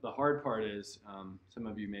the hard part is, some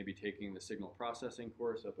of you may be taking the signal processing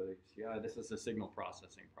course up at HCI. This is a signal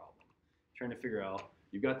processing problem. Trying to figure out,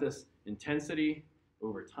 you've got this intensity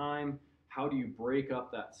over time. How do you break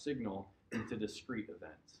up that signal into discrete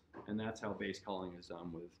events? And that's how base calling is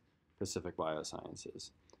done with Pacific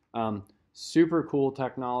Biosciences. Super cool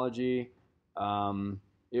technology.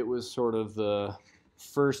 It was sort of the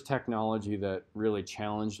first technology that really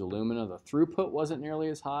challenged Illumina. The throughput wasn't nearly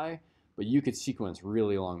as high, but you could sequence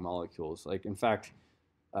really long molecules. Like, in fact,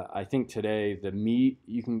 I think today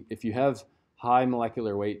if you have high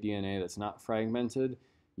molecular weight DNA that's not fragmented,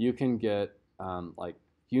 you can get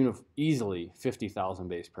easily 50,000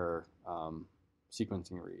 base pair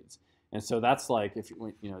sequencing reads. And so that's like if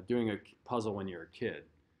doing a puzzle when you're a kid,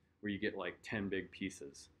 where you get like 10 big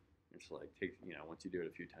pieces. It's like once you do it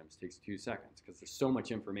a few times, it takes 2 seconds because there's so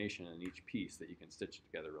much information in each piece that you can stitch it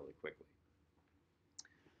together really quickly.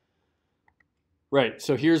 Right,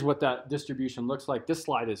 so here's what that distribution looks like. This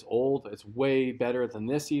slide is old. It's way better than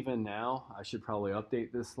this even now. I should probably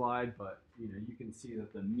update this slide, but you can see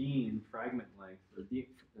that the mean fragment length, or the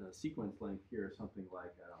sequence length here is something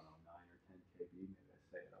like, I don't know, 9 or 10 kb, maybe I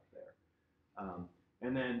say it up there.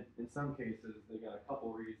 And then in some cases, they got a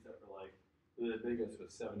couple reads that were like, the biggest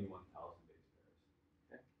was 71,000 base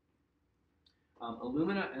pairs. Okay.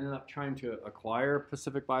 Illumina ended up trying to acquire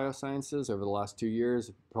Pacific Biosciences over the last 2 years.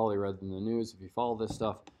 You've probably read in the news if you follow this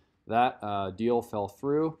stuff. That deal fell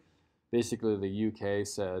through. Basically, the UK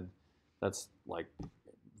said that's like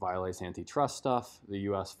violates antitrust stuff. The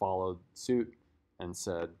US followed suit and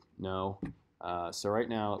said no. So right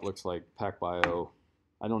now it looks like PacBio,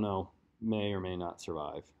 I don't know, may or may not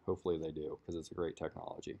survive. Hopefully they do, because it's a great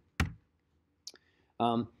technology.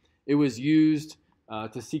 It was used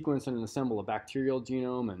to sequence and assemble a bacterial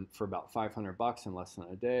genome, and for about $500 in less than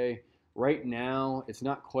a day. Right now, it's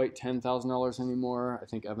not quite $10,000 anymore. I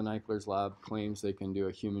think Evan Eichler's lab claims they can do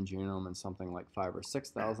a human genome in something like $5,000 or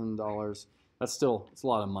 $6,000. That's still, it's a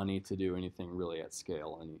lot of money to do anything really at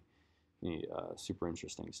scale, any super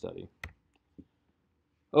interesting study.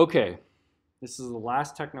 Okay. This is the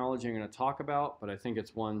last technology I'm going to talk about, but I think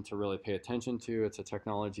it's one to really pay attention to. It's a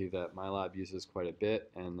technology that my lab uses quite a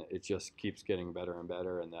bit, and it just keeps getting better and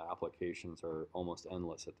better, and the applications are almost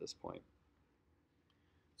endless at this point.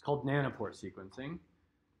 It's called nanopore sequencing.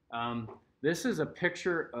 This is a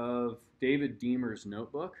picture of David Deemer's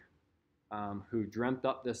notebook, who dreamt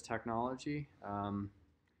up this technology.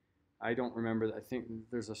 I don't remember, I think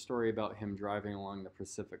there's a story about him driving along the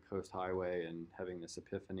Pacific Coast Highway and having this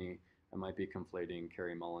epiphany. I might be conflating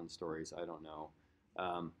Carrie Mullen stories, I don't know.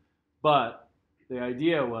 But the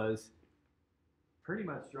idea was pretty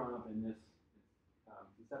much drawn up in this,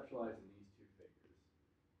 conceptualized in these two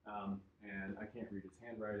figures. And I can't read his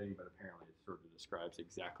handwriting, but apparently it sort of describes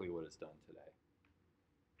exactly what is done today.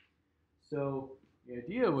 So the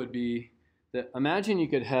idea would be that imagine you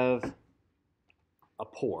could have a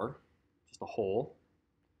pore, just a hole,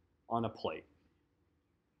 on a plate.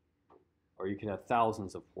 Or you could have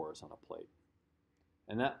thousands of pores on a plate.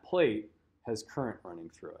 And that plate has current running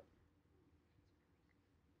through it.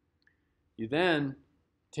 You then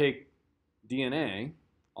take DNA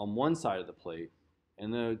on one side of the plate,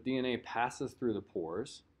 and the DNA passes through the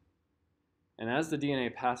pores. And as the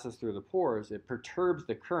DNA passes through the pores, it perturbs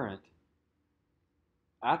the current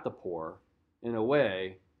at the pore in a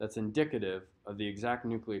way that's indicative of the exact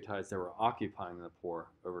nucleotides that were occupying the pore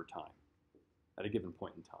over time, at a given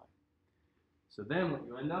point in time. So then what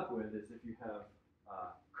you end up with is if you have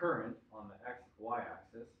current on the x,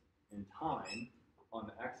 y-axis and time on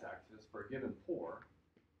the x-axis for a given pore,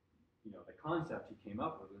 the concept he came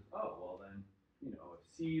up with was, oh, well then, if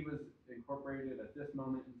C was incorporated at this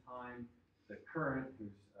moment in time, the current,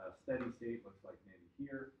 whose steady state looks like maybe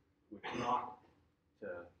here, would drop to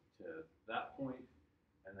that point,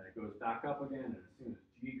 and then it goes back up again, and as soon as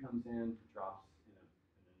G comes in, it drops in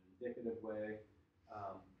an indicative way.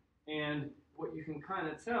 And what you can kind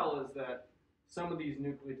of tell is that some of these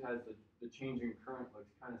nucleotides, the changing current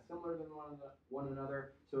looks kind of similar to one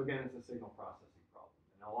another. So again, it's a signal processing problem.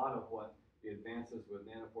 And a lot of what the advances with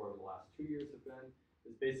nanopore over the last 2 years have been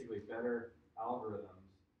is basically better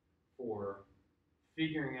algorithms for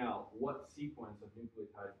figuring out what sequence of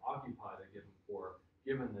nucleotides occupy a given pore,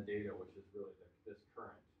 given the data, which is really this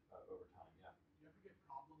current over time. Yeah. Do you ever get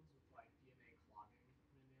problems with like DNA clogging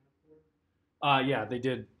in a nanopore? Yeah, they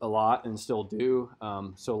did a lot and still do.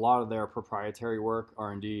 So a lot of their proprietary work,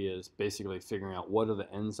 R&D, is basically figuring out what are the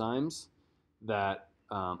enzymes that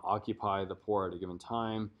occupy the pore at a given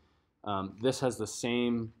time. This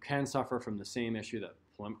can suffer from the same issue that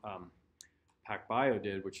PacBio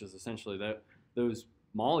did, which is essentially that those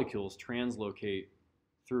molecules translocate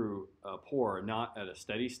through a pore, not at a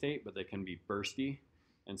steady state, but they can be bursty.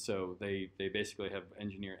 And so they basically have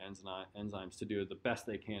engineered enzymes to do the best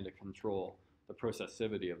they can to control the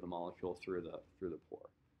processivity of the molecule through the pore.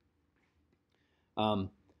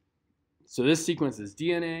 So this sequence is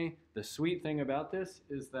DNA. The sweet thing about this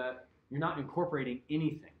is that you're not incorporating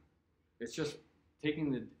anything. It's just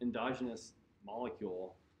taking the endogenous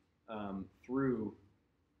molecule through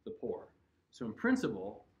the pore. So in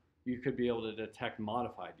principle, you could be able to detect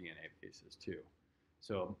modified DNA bases too.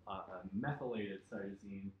 So a methylated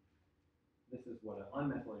cytosine, this is what an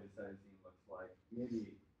unmethylated cytosine looks like.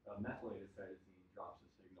 Maybe a methylated cytosine drops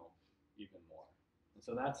the signal even more. And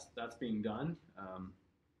so that's being done.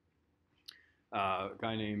 A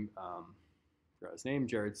guy named, I forgot his name,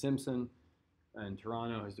 Jared Simpson in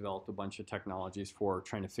Toronto has developed a bunch of technologies for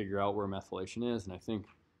trying to figure out where methylation is, and I think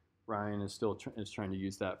Ryan is still trying to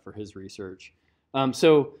use that for his research.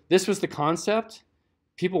 So this was the concept.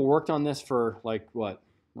 People worked on this for like what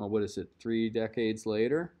is it, 3 decades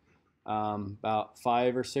later? About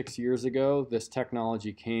 5 or 6 years ago, this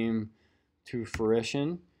technology came to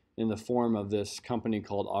fruition in the form of this company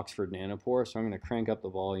called Oxford Nanopore. So I'm going to crank up the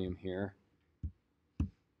volume here.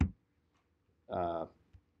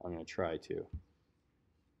 I'm going to try to.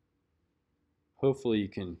 Hopefully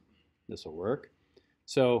this will work.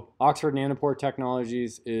 So Oxford Nanopore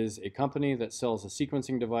Technologies is a company that sells a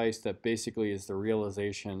sequencing device that basically is the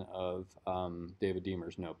realization of David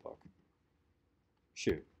Deemer's notebook.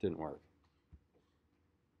 Shoot, didn't work.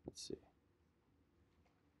 Let's see.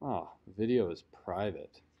 Oh, the video is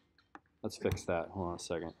private. Let's fix that. Hold on a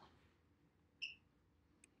second.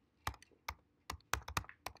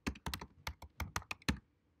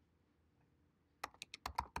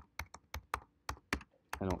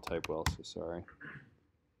 I don't type well, so sorry.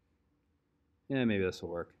 Yeah, maybe this will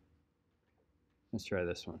work. Let's try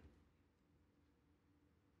this one.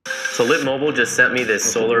 So Lit Mobile just sent me this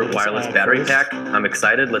solar wireless battery pack. I'm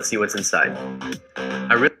excited. Let's see what's inside.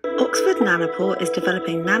 Oxford Nanopore is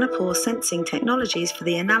developing nanopore sensing technologies for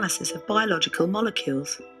the analysis of biological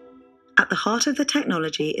molecules. At the heart of the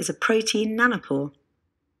technology is a protein nanopore.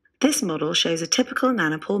 This model shows a typical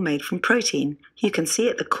nanopore made from protein. You can see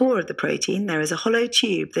at the core of the protein there is a hollow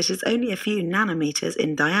tube that is only a few nanometers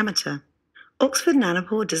in diameter. Oxford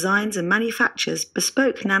Nanopore designs and manufactures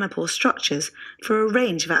bespoke nanopore structures for a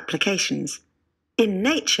range of applications. In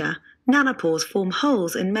nature, nanopores form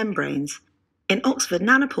holes in membranes. In Oxford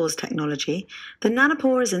Nanopore's technology, the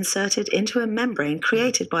nanopore is inserted into a membrane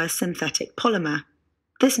created by a synthetic polymer.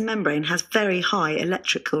 This membrane has very high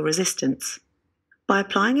electrical resistance. By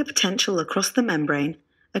applying a potential across the membrane,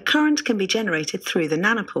 a current can be generated through the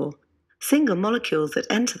nanopore. Single molecules that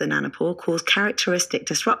enter the nanopore cause characteristic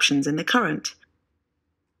disruptions in the current.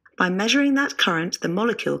 By measuring that current, the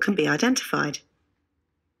molecule can be identified.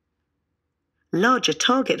 Larger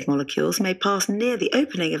target molecules may pass near the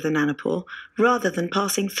opening of the nanopore rather than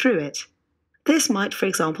passing through it. This might, for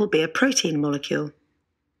example, be a protein molecule.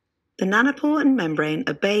 The nanopore and membrane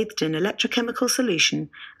are bathed in electrochemical solution,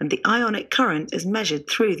 and the ionic current is measured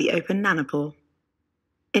through the open nanopore.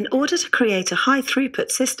 In order to create a high-throughput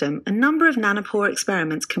system, a number of nanopore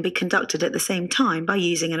experiments can be conducted at the same time by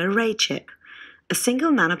using an array chip. A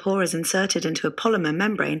single nanopore is inserted into a polymer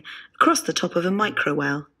membrane across the top of a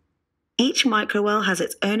microwell. Each microwell has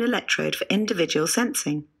its own electrode for individual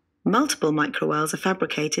sensing. Multiple microwells are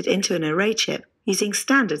fabricated into an array chip using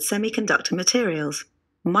standard semiconductor materials.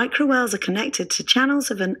 Microwells are connected to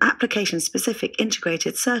channels of an application-specific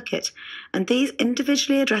integrated circuit, and these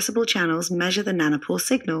individually addressable channels measure the nanopore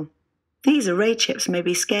signal. These array chips may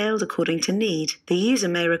be scaled according to need. The user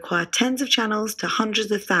may require tens of channels to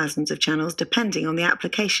hundreds of thousands of channels depending on the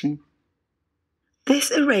application.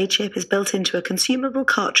 This array chip is built into a consumable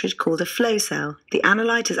cartridge called a flow cell. The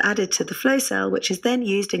analyte is added to the flow cell, which is then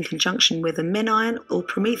used in conjunction with a MinION or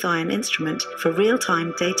PromethION instrument for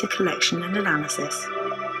real-time data collection and analysis.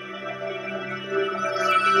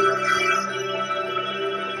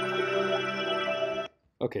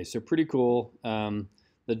 Okay, so pretty cool.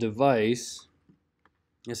 The device,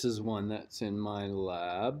 this is one that's in my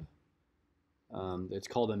lab. It's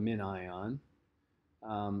called a MinION.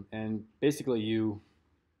 And basically you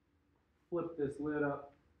flip this lid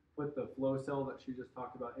up, put the flow cell that she just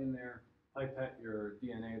talked about in there, pipette your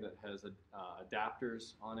DNA that has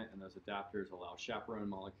adapters on it, and those adapters allow chaperone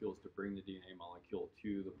molecules to bring the DNA molecule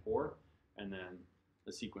to the pore, and then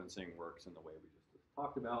the sequencing works in the way we just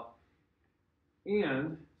talked about.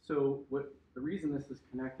 And so the reason this is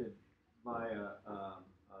connected via a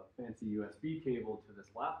fancy USB cable to this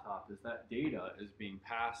laptop is that data is being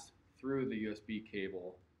passed through the USB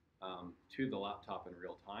cable to the laptop in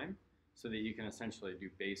real time, so that you can essentially do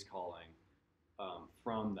base calling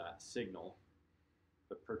from that signal,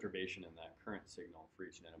 the perturbation in that current signal for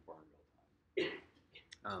each nanopore in real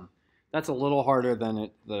time. That's a little harder than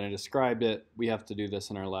I described it. We have to do this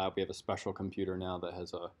in our lab. We have a special computer now that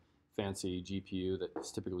has a fancy GPU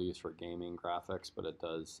that's typically used for gaming graphics, but it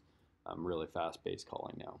does really fast base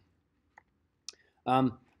calling now.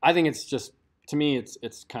 I think it's just, to me,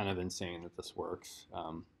 it's kind of insane that this works.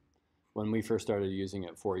 When we first started using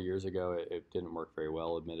it 4 years ago, it didn't work very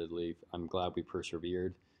well, admittedly. I'm glad we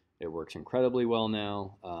persevered. It works incredibly well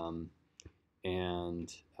now, and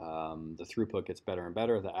the throughput gets better and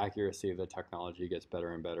better. The accuracy of the technology gets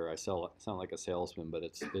better and better. I sound like a salesman, but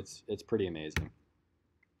it's pretty amazing.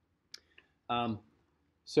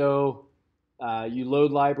 So you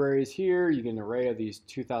load libraries here. You get an array of these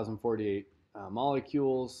 2048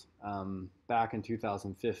 molecules. Back in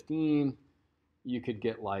 2015, you could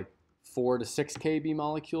get like 4 to 6 kb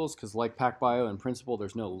molecules, because like PacBio, in principle,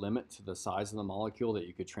 there's no limit to the size of the molecule that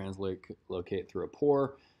you could translocate through a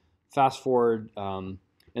pore. Fast forward,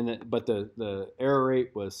 but the error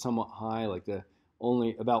rate was somewhat high, like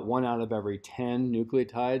only about 1 out of every 10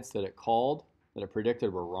 nucleotides that it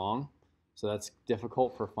predicted were wrong. So that's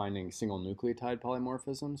difficult for finding single nucleotide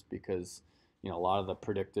polymorphisms, because a lot of the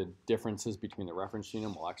predicted differences between the reference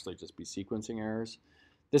genome will actually just be sequencing errors.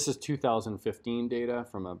 This is 2015 data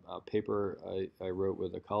from a paper I wrote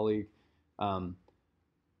with a colleague.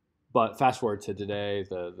 But fast forward to today,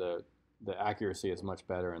 the accuracy is much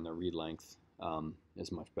better, and the read length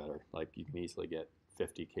is much better. Like, you can easily get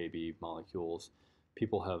 50 kb molecules.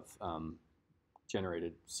 People have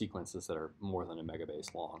generated sequences that are more than a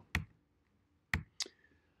megabase long.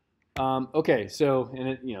 Okay, so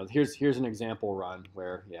here's an example run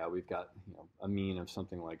where we've got a mean of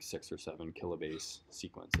something like 6 or 7 kilobase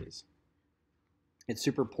sequences. It's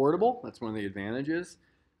super portable. That's one of the advantages.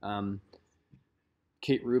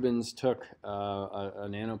 Kate Rubins took a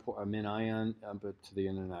MinION to the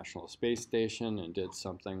International Space Station and did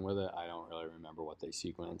something with it. I don't really remember what they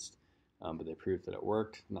sequenced, but they proved that it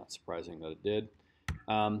worked. Not surprising that it did.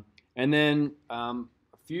 And then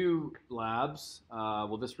few labs.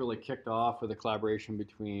 This really kicked off with a collaboration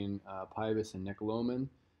between Pybus and Nick Lohman,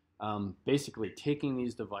 basically taking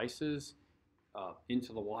these devices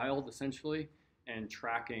into the wild, essentially, and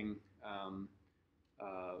tracking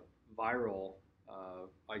viral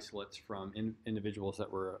isolates from individuals that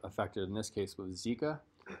were affected, in this case with Zika.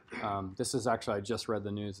 This is actually, I just read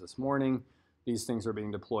the news this morning. These things are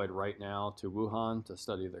being deployed right now to Wuhan to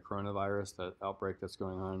study the coronavirus, that outbreak that's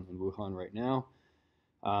going on in Wuhan right now.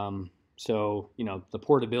 So the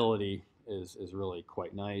portability is really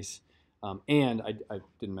quite nice. And I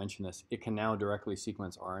didn't mention this, it can now directly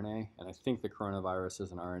sequence RNA, and I think the coronavirus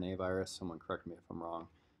is an RNA virus. Someone correct me if I'm wrong.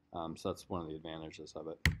 So that's one of the advantages of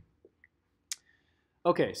it.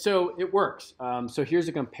 Okay, so it works. So here's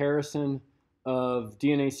a comparison of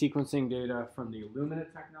DNA sequencing data from the Illumina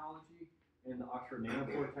technology and the Oxford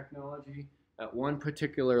Nanopore technology at one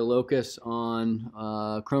particular locus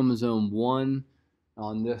on chromosome 1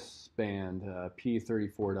 on this band,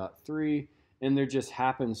 P34.3, and there just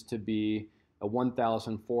happens to be a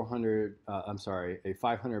 500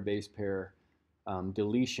 base pair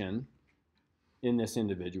deletion in this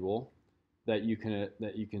individual that you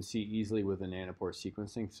can see easily with the nanopore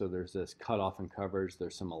sequencing. So there's this cutoff and coverage.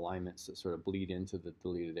 There's some alignments that sort of bleed into the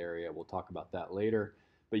deleted area. We'll talk about that later.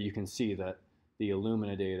 But you can see that the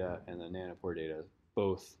Illumina data and the nanopore data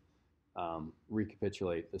both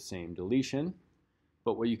recapitulate the same deletion.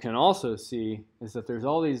 But what you can also see is that there's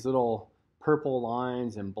all these little purple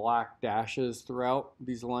lines and black dashes throughout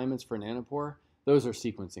these alignments for nanopore. Those are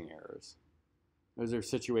sequencing errors. Those are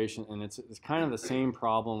situations, and it's kind of the same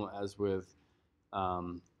problem as with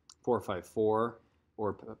 454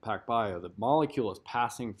 or PacBio. The molecule is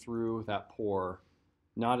passing through that pore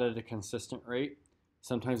not at a consistent rate.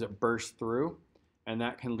 Sometimes it bursts through, and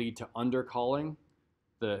that can lead to undercalling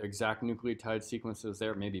the exact nucleotide sequences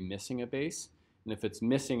there, maybe missing a base. And if it's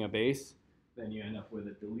missing a base, then you end up with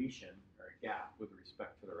a deletion or a gap with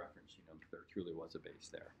respect to the reference genome if there truly was a base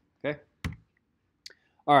there. Okay?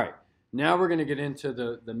 All right. Now we're going to get into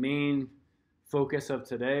the main focus of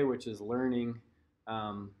today, which is learning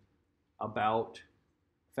about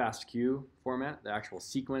FASTQ format, the actual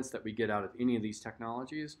sequence that we get out of any of these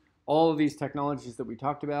technologies. All of these technologies that we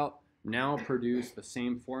talked about now produce the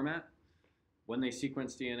same format. When they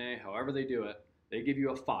sequence DNA, however they do it, they give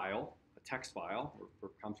you a file, a text file. We're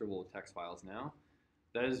comfortable with text files now.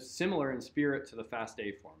 That is similar in spirit to the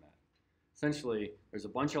FASTA format. Essentially, there's a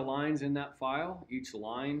bunch of lines in that file. Each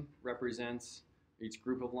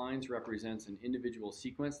group of lines represents an individual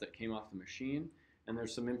sequence that came off the machine, and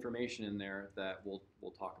there's some information in there that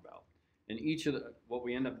we'll talk about. And what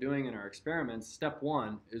we end up doing in our experiments, step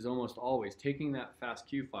one is almost always taking that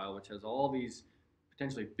FASTQ file, which has all these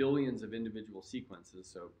potentially billions of individual sequences,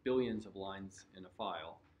 so billions of lines in a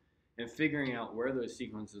file, and figuring out where those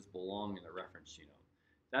sequences belong in the reference genome.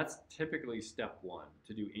 That's typically step one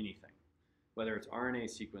to do anything. Whether it's RNA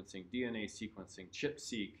sequencing, DNA sequencing,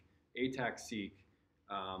 ChIP-seq, ATAC-seq,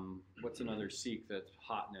 what's another seq that's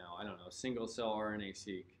hot now? I don't know, single-cell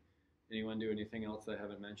RNA-seq. Anyone do anything else that I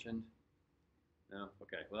haven't mentioned? No?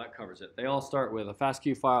 Okay, well that covers it. They all start with a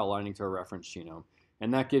FASTQ file aligning to a reference genome,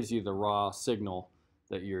 and that gives you the raw signal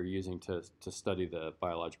that you're using to study the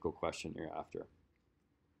biological question you're after.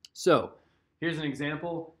 So here's an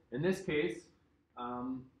example. In this case,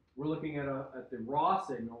 we're looking at the raw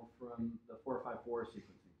signal from the 454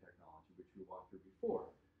 sequencing technology, which we walked through before.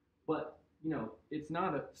 But it's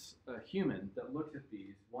not a human that looks at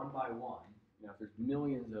these one by one. If there's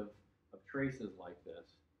millions of traces like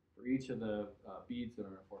this for each of the beads that are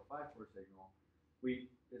in a 454 signal,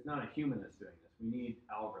 it's not a human that's doing this. We need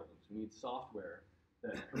algorithms. We need software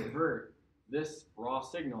that convert this raw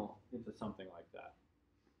signal into something like that.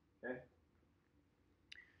 Okay.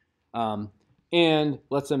 And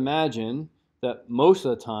let's imagine that most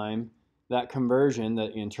of the time, that conversion,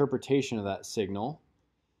 that interpretation of that signal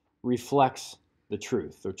reflects the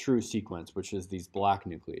true sequence, which is these black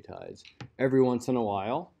nucleotides. Every once in a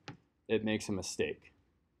while, it makes a mistake,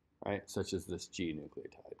 right? Such as this G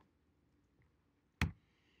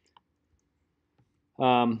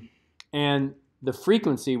nucleotide. And the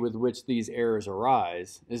frequency with which these errors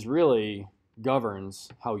arise really governs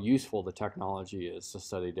how useful the technology is to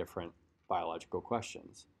study different biological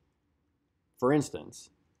questions. For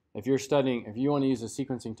instance, if you want to use a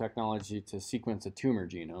sequencing technology to sequence a tumor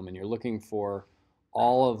genome and you're looking for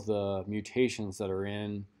all of the mutations that are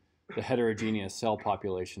in the heterogeneous cell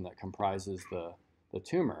population that comprises the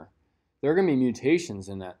tumor, there are going to be mutations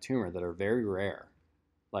in that tumor that are very rare,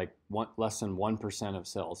 like less than 1% of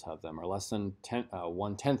cells have them, or less than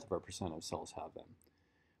 0.1% of cells have them.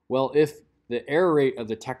 Well, if the error rate of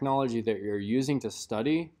the technology that you're using to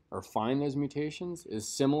study or find those mutations is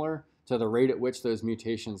similar to the rate at which those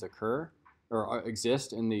mutations occur or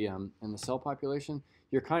exist in the cell population,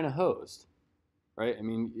 you're kind of hosed, right? I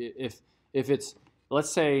mean, if it's, let's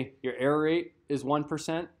say your error rate is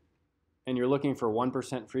 1% and you're looking for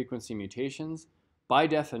 1% frequency mutations, by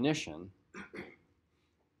definition,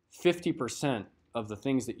 50% of the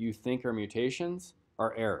things that you think are mutations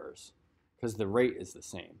are errors because the rate is the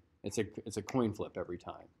same. It's a coin flip every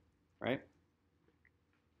time, right?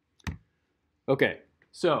 Okay,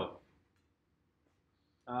 so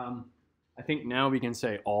I think now we can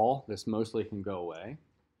say this mostly can go away.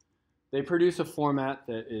 They produce a format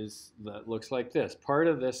that looks like this. Part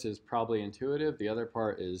of this is probably intuitive. The other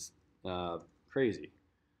part is crazy.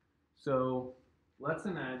 So let's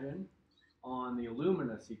imagine on the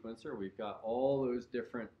Illumina sequencer, we've got all those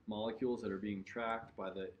different molecules that are being tracked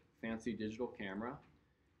by the fancy digital camera.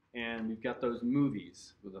 And we've got those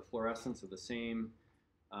movies with the fluorescence of the same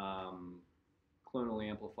clonally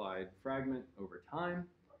amplified fragment over time.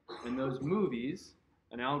 And those movies,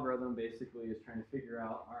 an algorithm basically is trying to figure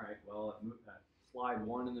out, all right, well, at slide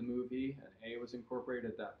 1 in the movie, an A was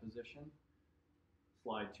incorporated at that position.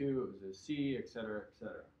 Slide 2, it was a C, et cetera, et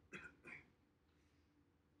cetera.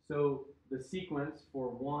 So the sequence for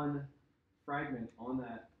one fragment on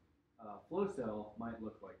that flow cell might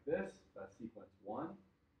look like this. That's sequence 1.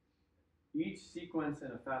 Each sequence in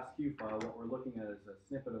a FASTQ file, what we're looking at is a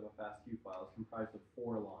snippet of a FASTQ file, is comprised of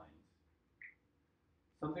 4 lines.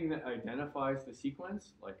 Something that identifies the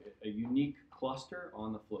sequence, like a unique cluster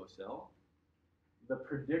on the flow cell, the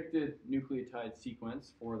predicted nucleotide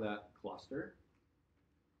sequence for that cluster,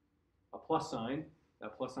 a plus sign.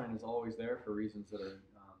 That plus sign is always there for reasons that are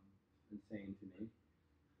insane to me.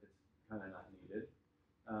 It's kind of not needed.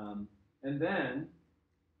 And then,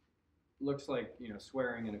 looks like, you know,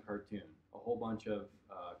 swearing in a cartoon, a whole bunch of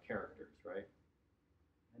characters, right?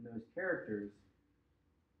 And those characters,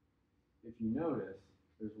 if you notice,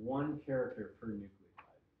 there's 1 character per nucleotide.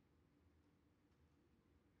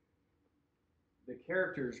 The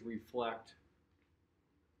characters reflect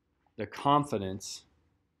the confidence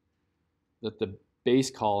that the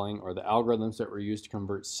base calling or the algorithms that were used to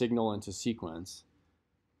convert signal into sequence,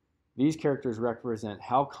 these characters represent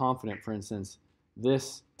how confident, for instance,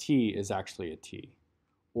 this T is actually a T,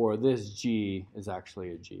 or this G is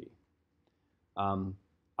actually a G.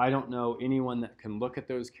 I don't know anyone that can look at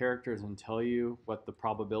those characters and tell you what the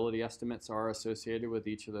probability estimates are associated with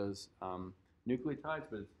each of those nucleotides,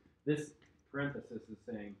 but this parenthesis is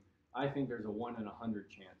saying, I think there's a 1 in 100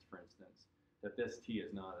 chance, for instance, that this T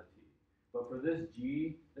is not a T. But for this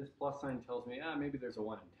G, this plus sign tells me, maybe there's a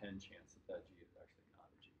 1 in 10 chance that that G is actually not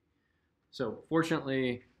a G. So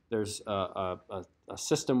fortunately, there's a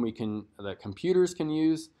system that computers can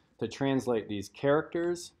use to translate these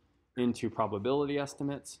characters into probability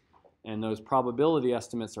estimates, and those probability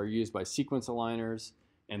estimates are used by sequence aligners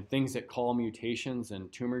and things that call mutations in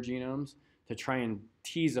tumor genomes to try and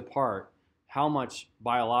tease apart how much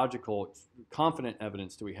biological confident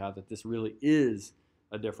evidence do we have that this really is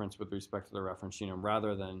a difference with respect to the reference genome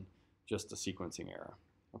rather than just a sequencing error.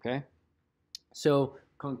 Okay? So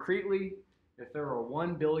concretely, if there are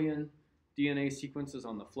 1 billion DNA sequences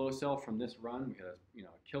on the flow cell from this run, we had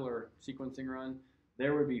a killer sequencing run,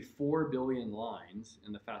 there would be 4 billion lines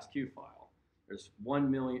in the FASTQ file. There's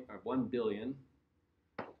 1 billion.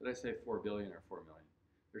 Did I say 4 billion or 4 million?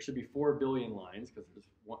 There should be 4 billion lines because there's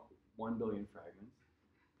 1 billion fragments.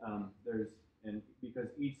 And because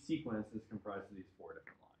each sequence is comprised of these 4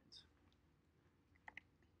 different lines.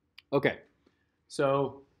 Okay,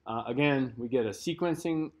 so again, we get a sequence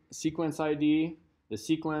ID, the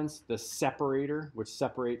sequence, the separator, which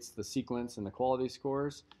separates the sequence and the quality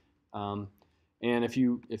scores. And if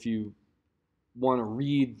you want to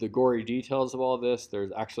read the gory details of all this,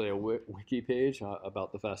 there's actually a wiki page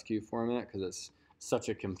about the FASTQ format because it's such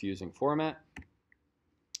a confusing format.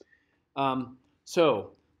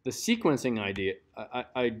 So the sequencing ID,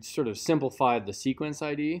 I sort of simplified the sequence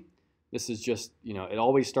ID. This is just, it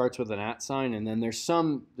always starts with an @ sign, and then there's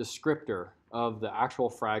some descriptor of the actual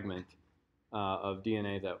fragment of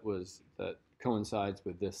DNA that coincides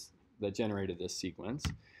with this, that generated this sequence.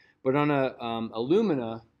 But on a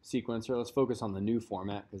Illumina sequencer, let's focus on the new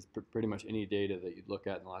format because pretty much any data that you'd look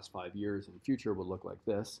at in the last 5 years in the future would look like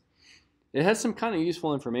this. It has some kind of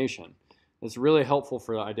useful information. It's really helpful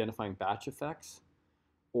for identifying batch effects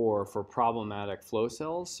or for problematic flow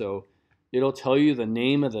cells. So it'll tell you the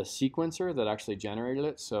name of the sequencer that actually generated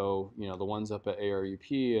it. So, the ones up at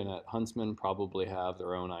ARUP and at Huntsman probably have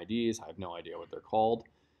their own IDs. I have no idea what they're called.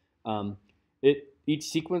 Each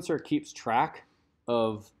sequencer keeps track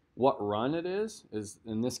of what run it is.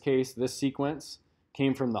 In this case, this sequence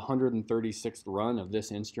came from the 136th run of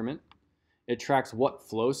this instrument. It tracks what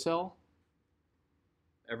flow cell.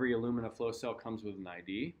 Every Illumina flow cell comes with an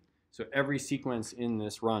ID. So every sequence in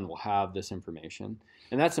this run will have this information.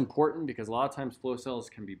 And that's important because a lot of times flow cells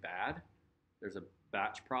can be bad. There's a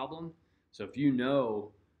batch problem. So if you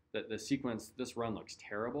know that the sequence, this run looks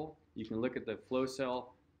terrible, you can look at the flow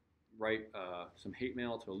cell, write some hate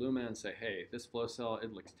mail to Illumina and say, hey, this flow cell,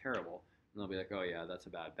 it looks terrible. And they'll be like, oh yeah, that's a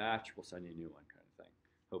bad batch. We'll send you a new one kind of thing,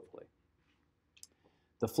 hopefully.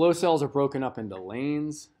 The flow cells are broken up into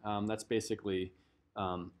lanes. That's basically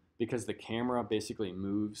because the camera basically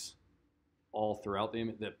moves all throughout the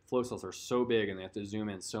image. The flow cells are so big and they have to zoom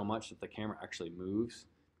in so much that the camera actually moves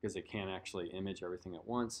because it can't actually image everything at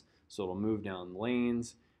once. So it'll move down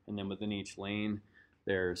lanes, and then within each lane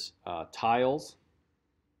there's tiles.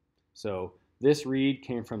 So this read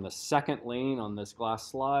came from the second lane on this glass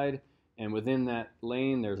slide, and within that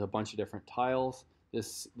lane there's a bunch of different tiles.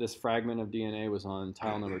 This fragment of DNA was on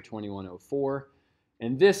tile number 2104.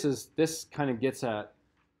 And this kind of gets at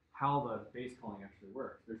how the base calling actually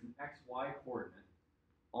works. There's an XY coordinate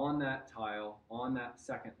on that tile, on that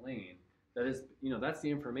second lane. That is, that's the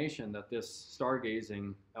information that this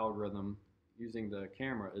stargazing algorithm using the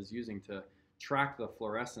camera is using to track the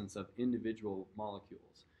fluorescence of individual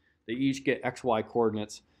molecules. They each get XY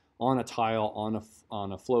coordinates on a tile, on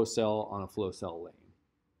a flow cell, on a flow cell lane.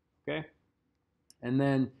 Okay? And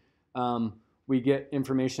then we get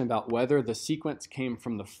information about whether the sequence came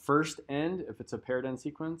from the first end, if it's a paired end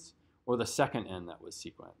sequence, or the second end that was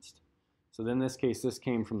sequenced. So in this case, this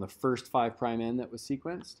came from the first 5' end that was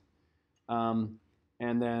sequenced. And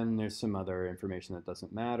then there's some other information that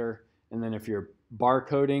doesn't matter. And then if you're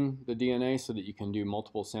barcoding the DNA so that you can do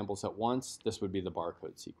multiple samples at once, this would be the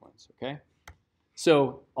barcode sequence, okay?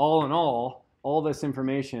 So all in all this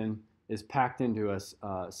information is packed into a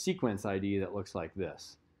sequence ID that looks like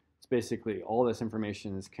this. It's basically all this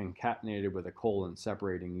information is concatenated with a colon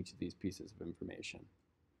separating each of these pieces of information,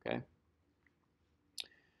 okay?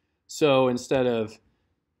 So instead of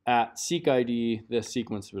at seq ID, this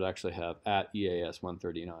sequence would actually have at EAS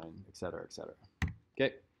 139, et cetera,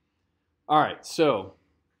 okay? All right, so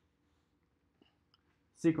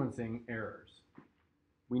sequencing errors.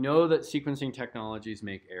 We know that sequencing technologies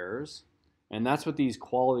make errors, and that's what these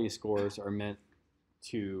quality scores are meant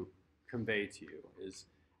to convey to you,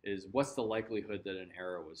 is what's the likelihood that an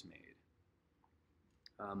error was made.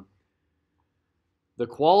 The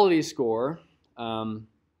quality score,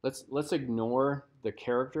 let's ignore the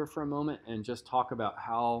character for a moment and just talk about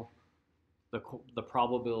how the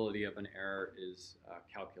probability of an error is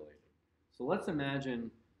calculated. So let's imagine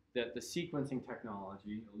that the sequencing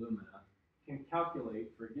technology, Illumina, can calculate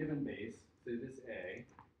for a given base, say this A,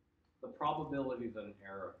 the probability that an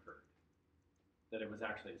error occurred, that it was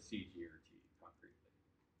actually a CG or T concretely.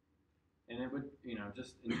 And it would,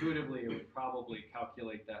 just intuitively, it would probably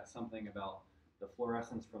calculate that something about the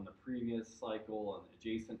fluorescence from the previous cycle and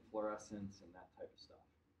adjacent fluorescence and that type of stuff.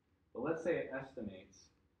 But let's say it estimates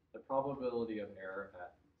the probability of error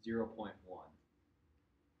at 0.1.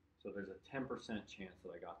 So there's a 10% chance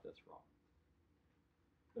that I got this wrong.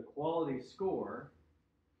 The quality score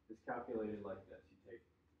is calculated like this. You take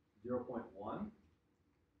 0.1,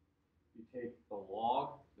 you take the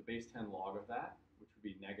log, the base 10 log of that, which would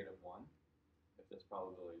be -1, if this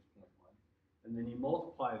probability is 0.1, and then you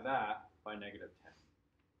multiply that by -10.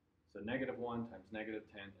 So -1 times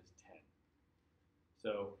 -10 is 10.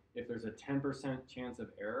 So if there's a 10% chance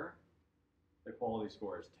of error, the quality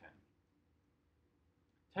score is 10.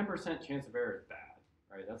 10% chance of error is bad,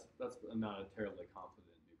 right? That's not a terribly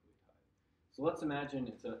confident nucleotide. So let's imagine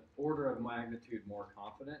it's an order of magnitude more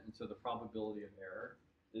confident, and so the probability of error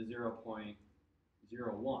is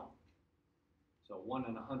 0.01. So 1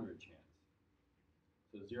 in 100 chance.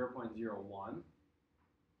 So 0.01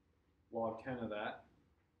 log 10 of that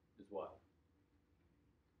is what?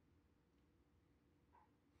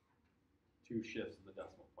 2 shifts of the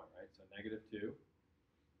decimal point, right? So -2.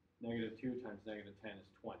 -2 times -10 is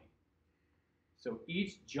 20. So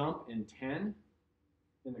each jump in 10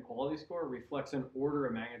 in the quality score reflects an order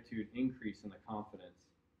of magnitude increase in the confidence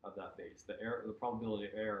of that base. The probability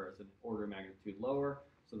of error is an order of magnitude lower,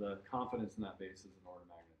 so the confidence in that base is an order of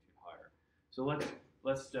magnitude higher. So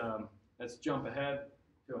let's jump ahead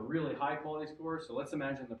to a really high quality score. So let's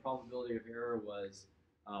imagine the probability of error was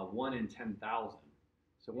 1 in 10,000.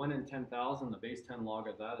 So 1 in 10,000, the base 10 log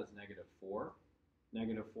of that is -4.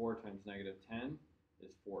 -4 times -10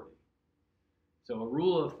 is 40. So a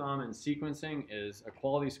rule of thumb in sequencing is a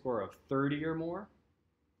quality score of 30 or more,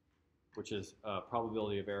 which is a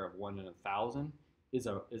probability of error of 1 in 1,000, is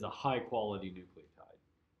a high quality nucleotide.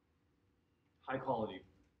 High quality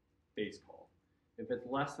base call. If it's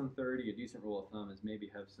less than 30, a decent rule of thumb is maybe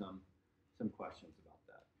have some questions about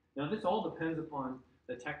that. Now this all depends upon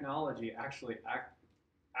the technology actually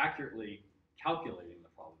accurately calculating the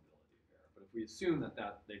probability of error. But if we assume that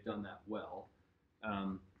they've done that well,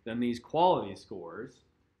 then these quality scores,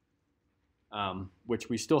 which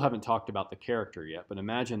we still haven't talked about the character yet, but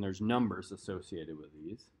imagine there's numbers associated with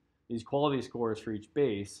these. These quality scores for each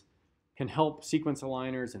base can help sequence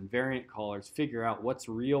aligners and variant callers figure out what's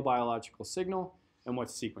real biological signal and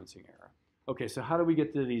what's sequencing error. Okay, so how do we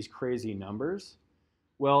get to these crazy numbers?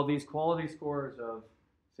 Well, these quality scores of,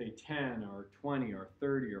 say, 10 or 20 or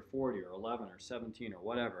 30 or 40 or 11 or 17 or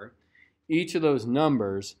whatever, each of those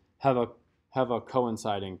numbers have a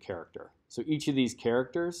coinciding character. So each of these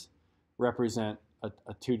characters represent a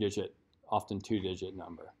often two-digit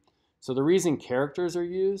number. So the reason characters are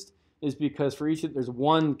used is because for there's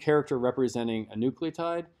one character representing a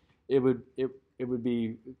nucleotide. It it would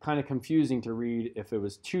be kind of confusing to read if it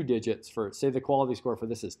was 2 digits for, say the quality score for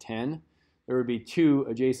this is 10, there would be 2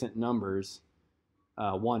 adjacent numbers,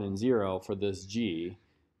 1 and 0 for this G.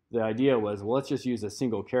 The idea was, well, let's just use a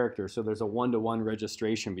single character so there's a one-to-one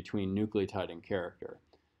registration between nucleotide and character.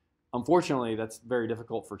 Unfortunately, that's very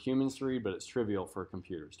difficult for humans to read, but it's trivial for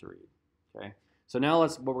computers to read. Okay? So now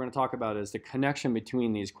what we're going to talk about is the connection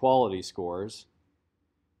between these quality scores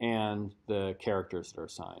and the characters that are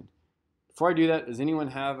assigned. Before I do that, does anyone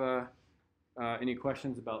have any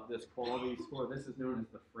questions about this quality score? This is known as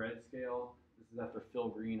the Fred scale. This is after Phil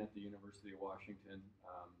Green at the University of Washington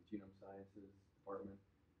Genome Sciences Department.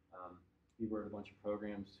 He wrote a bunch of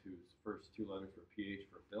programs whose first 2 letters were PH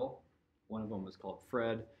for Phil. One of them was called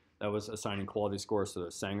Fred. That was assigning quality scores to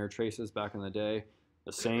the Sanger traces back in the day.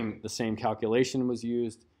 The same calculation was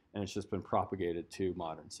used, and it's just been propagated to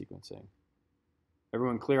modern sequencing.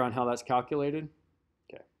 Everyone clear on how that's calculated?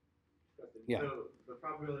 Okay. Yeah. So the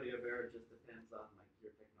probability of error just depends on like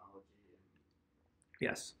your technology and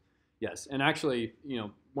Yes. Yes. And actually, you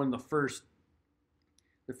know, one of the first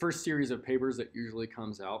series of papers that usually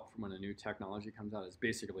comes out from when a new technology comes out is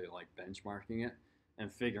basically like benchmarking it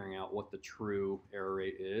and figuring out what the true error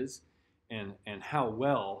rate is and how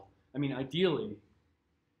well, I mean, ideally,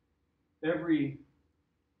 every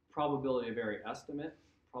probability of error estimate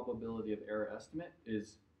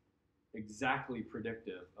is exactly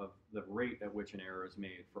predictive of the rate at which an error is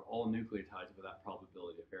made for all nucleotides with that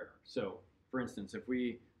probability of error. So, for instance, if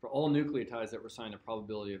for all nucleotides that were assigned a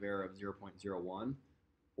probability of error of 0.01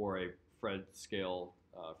 or a Fred scale,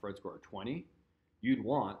 Fred score of 20, you'd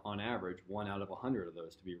want, on average, 1 out of 100 of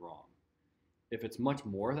those to be wrong. If it's much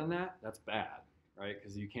more than that, that's bad, right?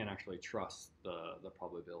 Because you can't actually trust the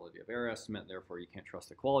probability of error estimate, therefore you can't trust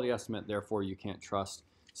the quality estimate, therefore you can't trust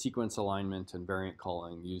sequence alignment and variant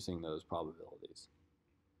calling using those probabilities.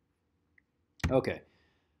 Okay,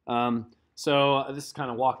 so this is kind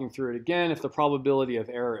of walking through it again. If the probability of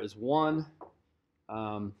error is 1,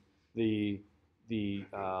 the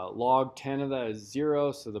log 10 of that is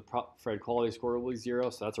 0, so the Fred quality score will be 0,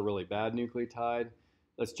 so that's a really bad nucleotide.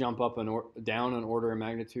 Let's jump up down an order of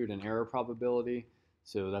magnitude in error probability.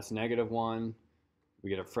 So that's -1. We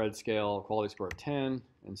get a Fred scale quality score of 10,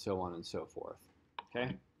 and so on and so forth.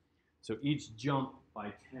 Okay? So each jump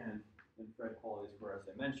by 10 in Fred quality score, as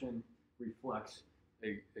I mentioned, reflects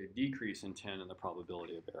a decrease in 10 in the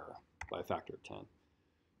probability of error by a factor of 10.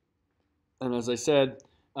 And as I said,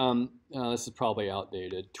 this is probably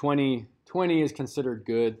outdated. 20 is considered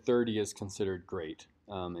good, 30 is considered great,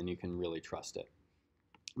 and you can really trust it.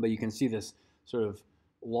 But you can see this sort of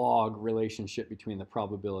log relationship between the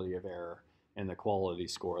probability of error and the quality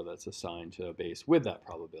score that's assigned to a base with that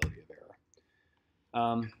probability of error.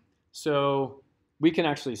 So we can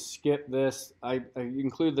actually skip this. I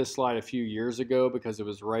included this slide a few years ago because it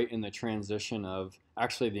was right in the transition of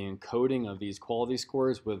actually the encoding of these quality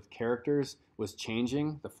scores with characters was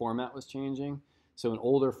changing. The format was changing. So in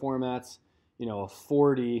older formats, you know, a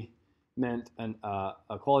 40 meant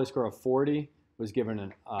a quality score of 40 was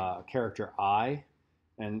given a character I,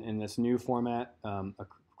 and in this new format, a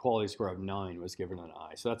quality score of 9 was given an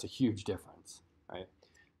I. So that's a huge difference, right?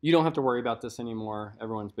 You don't have to worry about this anymore.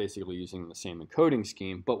 Everyone's basically using the same encoding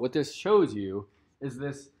scheme. But what this shows you is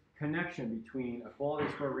this connection between a quality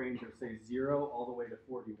score range of, say, 0 all the way to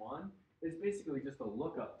 41 is basically just a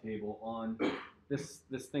lookup table on this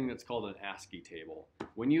thing that's called an ASCII table.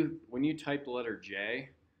 When you type the letter J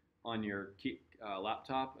on your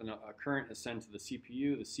laptop and a current is sent to the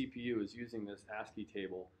CPU is using this ASCII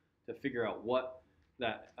table to figure out what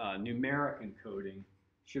that numeric encoding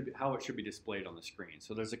how it should be displayed on the screen.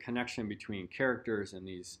 So there's a connection between characters and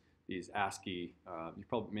these ASCII. You've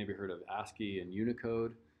probably maybe heard of ASCII and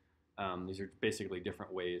Unicode. These are basically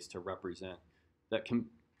different ways to represent that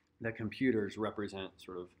computers represent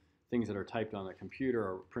sort of things that are typed on a computer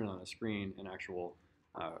or printed on a screen in actual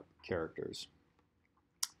characters.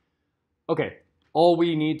 Okay, all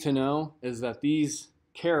we need to know is that these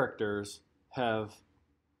characters have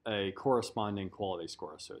a corresponding quality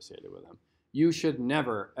score associated with them. You should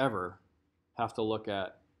never, ever have to look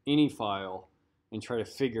at any file and try to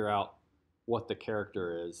figure out what the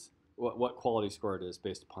character is, what quality score it is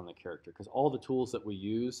based upon the character, because all the tools that we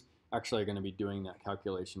use actually are going to be doing that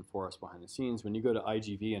calculation for us behind the scenes. When you go to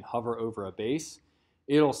IGV and hover over a base,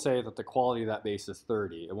 it'll say that the quality of that base is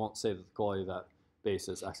 30. It won't say that the quality of that base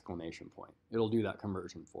is exclamation point. It'll do that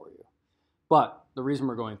conversion for you. But the reason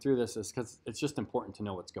we're going through this is because it's just important to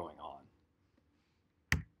know what's going on.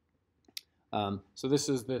 So this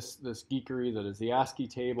is this geekery that is the ASCII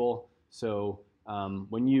table. So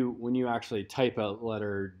when you actually type a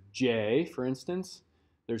letter J, for instance,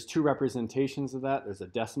 There's two representations of that. There's a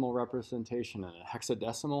decimal representation and a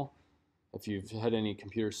hexadecimal. If you've had any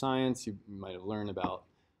computer science, you might have learned about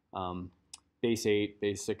base 8,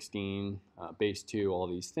 base 16, base 2, all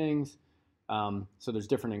these things. So there's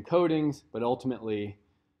different encodings, but ultimately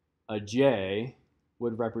a J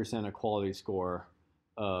would represent a quality score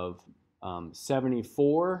of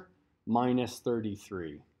 74 minus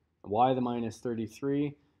 33. Why the minus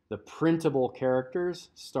 33? The printable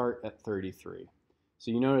characters start at 33. So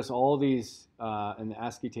you notice all these, in the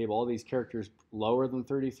ASCII table, all these characters lower than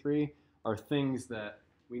 33 are things that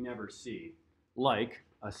we never see, like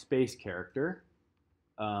a space character.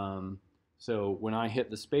 So when I hit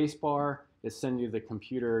the space bar, it sends you the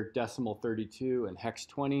computer decimal 32 and hex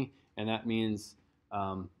 20, and that means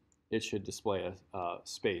it should display a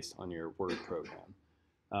space on your word program.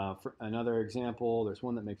 For another example, there's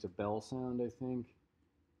one that makes a bell sound, I think.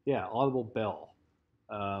 Yeah, audible bell.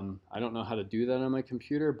 I don't know how to do that on my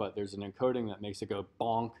computer, but there's an encoding that makes it go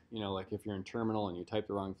bonk. You know, like if you're in terminal and you type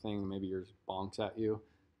the wrong thing, maybe yours bonks at you.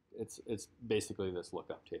 It's basically this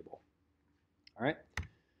lookup table. All right.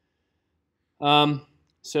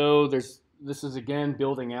 So this is again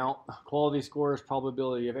building out quality scores,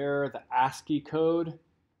 probability of error, the ASCII code,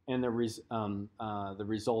 and the resulting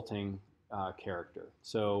character.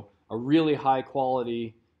 So a really high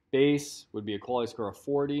quality base would be a quality score of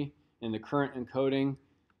 40. In the current encoding,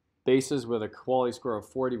 bases with a quality score of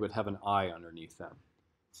 40 would have an I underneath them.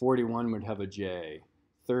 41 would have a J.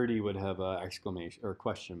 30 would have an exclamation or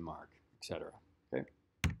question mark, etc. Okay.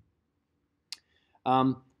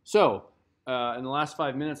 In the last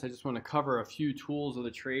 5 minutes, I just want to cover a few tools of the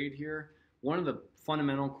trade here. One of the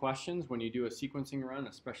fundamental questions when you do a sequencing run,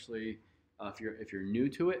 especially if you're new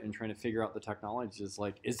to it and trying to figure out the technology, is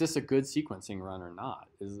like, is this a good sequencing run or not?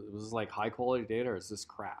 Was this like high quality data or is this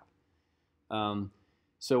crap?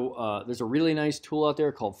 There's a really nice tool out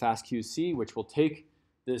there called FASTQ, which will take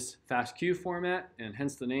this FASTQ format and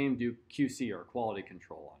hence the name, do QC or quality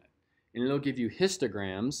control on it. And it'll give you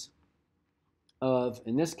histograms of,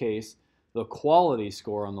 in this case, the quality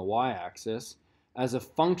score on the y-axis as a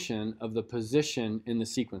function of the position in the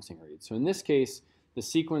sequencing read. So in this case, the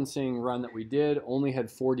sequencing run that we did only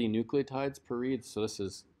had 40 nucleotides per read, so this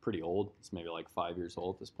is pretty old. It's maybe like 5 years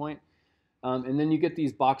old at this point. And then you get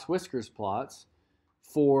these box whiskers plots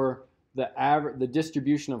for the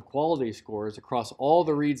distribution of quality scores across all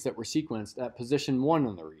the reads that were sequenced at position 1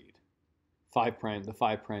 on the read, the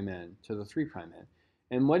 5' end to the 3' end.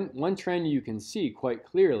 And one trend you can see quite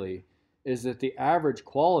clearly is that the average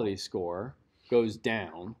quality score goes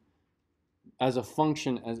down as a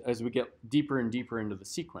function as we get deeper and deeper into the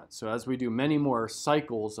sequence. So as we do many more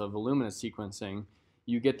cycles of Illumina sequencing,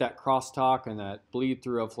 you get that crosstalk and that bleed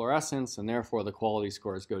through of fluorescence, and therefore the quality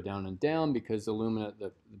scores go down and down because Illumina,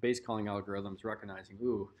 the base calling algorithm is recognizing,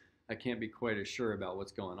 ooh, I can't be quite as sure about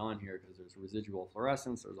what's going on here because there's residual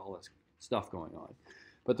fluorescence, there's all this stuff going on.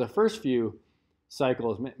 But the first few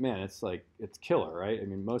cycles, man, it's killer, right? I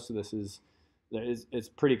mean, most of this it's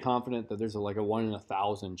pretty confident that there's like a 1 in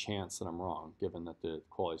 1,000 chance that I'm wrong, given that the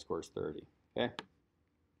quality score is 30. Okay,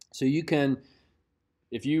 so you can,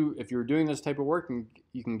 if you're doing this type of work,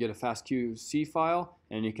 you can get a FASTQ file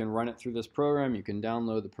and you can run it through this program. You can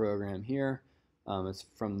download the program here. It's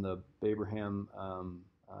from the Babraham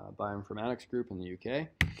Bioinformatics Group in the UK.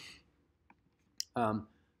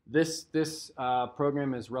 This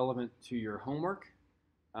program is relevant to your homework.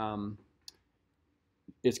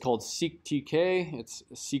 It's called SeqTK. It's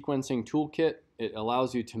a sequencing toolkit. It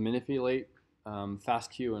allows you to manipulate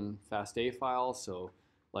FASTQ and FASTA files. So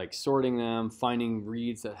like sorting them, finding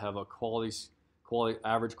reads that have a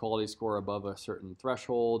average quality score above a certain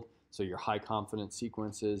threshold. So your high confidence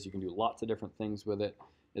sequences, you can do lots of different things with it.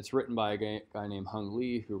 It's written by a guy named Hung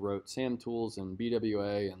Lee who wrote SAM tools and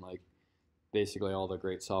BWA and like basically all the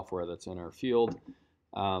great software that's in our field.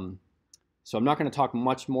 So I'm not going to talk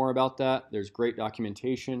much more about that. There's great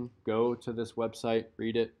documentation. Go to this website,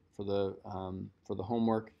 read it for the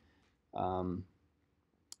homework, and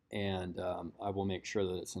I will make sure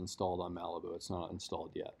that it's installed on Malibu. It's not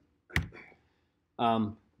installed yet.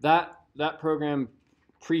 That program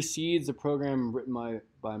precedes a program written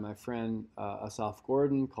by my friend Asaf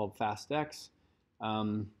Gordon called FastX.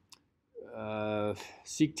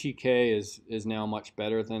 SeqTK is now much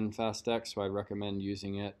better than FastX, so I'd recommend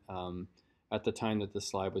using it. At the time that this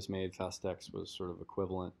slide was made, FastX was sort of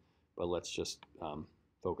equivalent, but let's just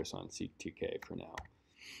focus on SeqTK for now.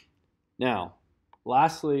 Now,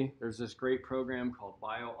 lastly, there's this great program called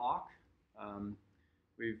BioAuc.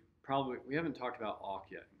 We haven't talked about awk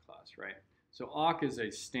yet in class, right? So awk is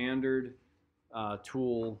a standard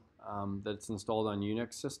tool that's installed on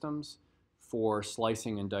Unix systems for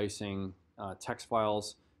slicing and dicing text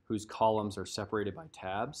files whose columns are separated by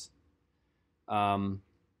tabs. Hung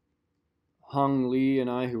Lee and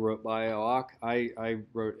I, who wrote BioAuc, I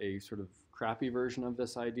wrote a sort of crappy version of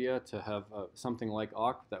this idea to have something like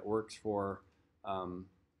awk that works for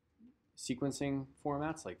sequencing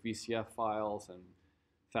formats like VCF files and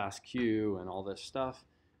FASTQ and all this stuff,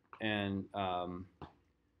 and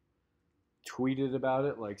tweeted about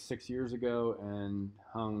it like 6 years ago, and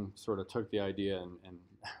Hung sort of took the idea and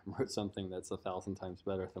wrote something that's 1,000 times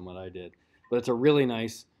better than what I did. But it's a really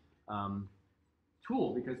nice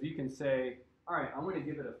tool, because you can say, all right, I'm going to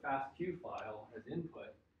give it a FASTQ file as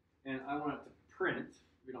input, and I want it to print.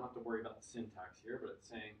 We don't have to worry about the syntax here, but it's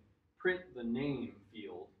saying print the name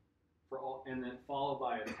field for all, and then followed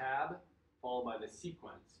by a tab, followed by the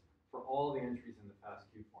sequence for all the entries in the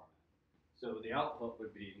FASTQ format. So the output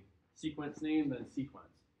would be sequence name, then sequence.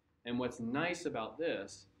 And what's nice about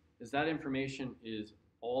this is that information is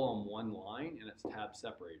all on one line and it's tab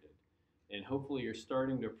separated. And hopefully you're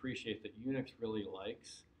starting to appreciate that Unix really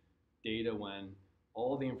likes data when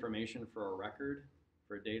all the information for a record,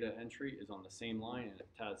 for a data entry, is on the same line and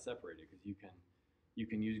it's tab separated, because you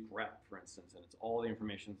can use grep, for instance, and it's all the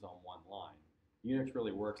information is on one line. Unix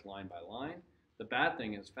really works line by line. The bad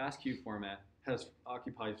thing is FASTQ format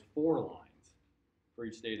occupies 4 lines for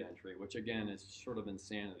each data entry, which again is sort of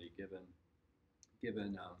insanity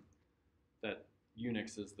given that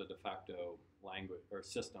Unix is the de facto language or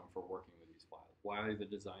system for working with these files. Why the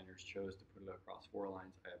designers chose to put it across 4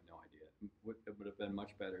 lines, I have no idea. It would have been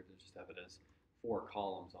much better to just have it as 4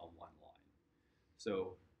 columns on one line.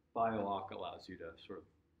 So BioAuc allows you to sort of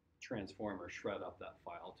transform or shred up that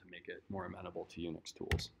file to make it more amenable to Unix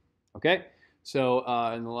tools. Okay, so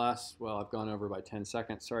in the last, well, I've gone over by 10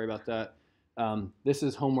 seconds, sorry about that. This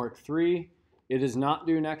is homework 3. It is not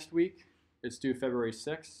due next week. It's due February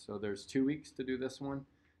 6th, so there's 2 weeks to do this one.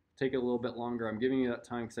 Take it a little bit longer. I'm giving you that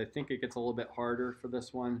time because I think it gets a little bit harder for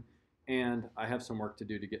this one, and I have some work to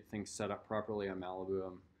do to get things set up properly on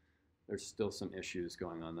Malibu. There's still some issues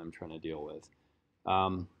going on that I'm trying to deal with.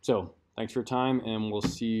 So thanks for your time, and we'll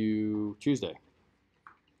see you Tuesday.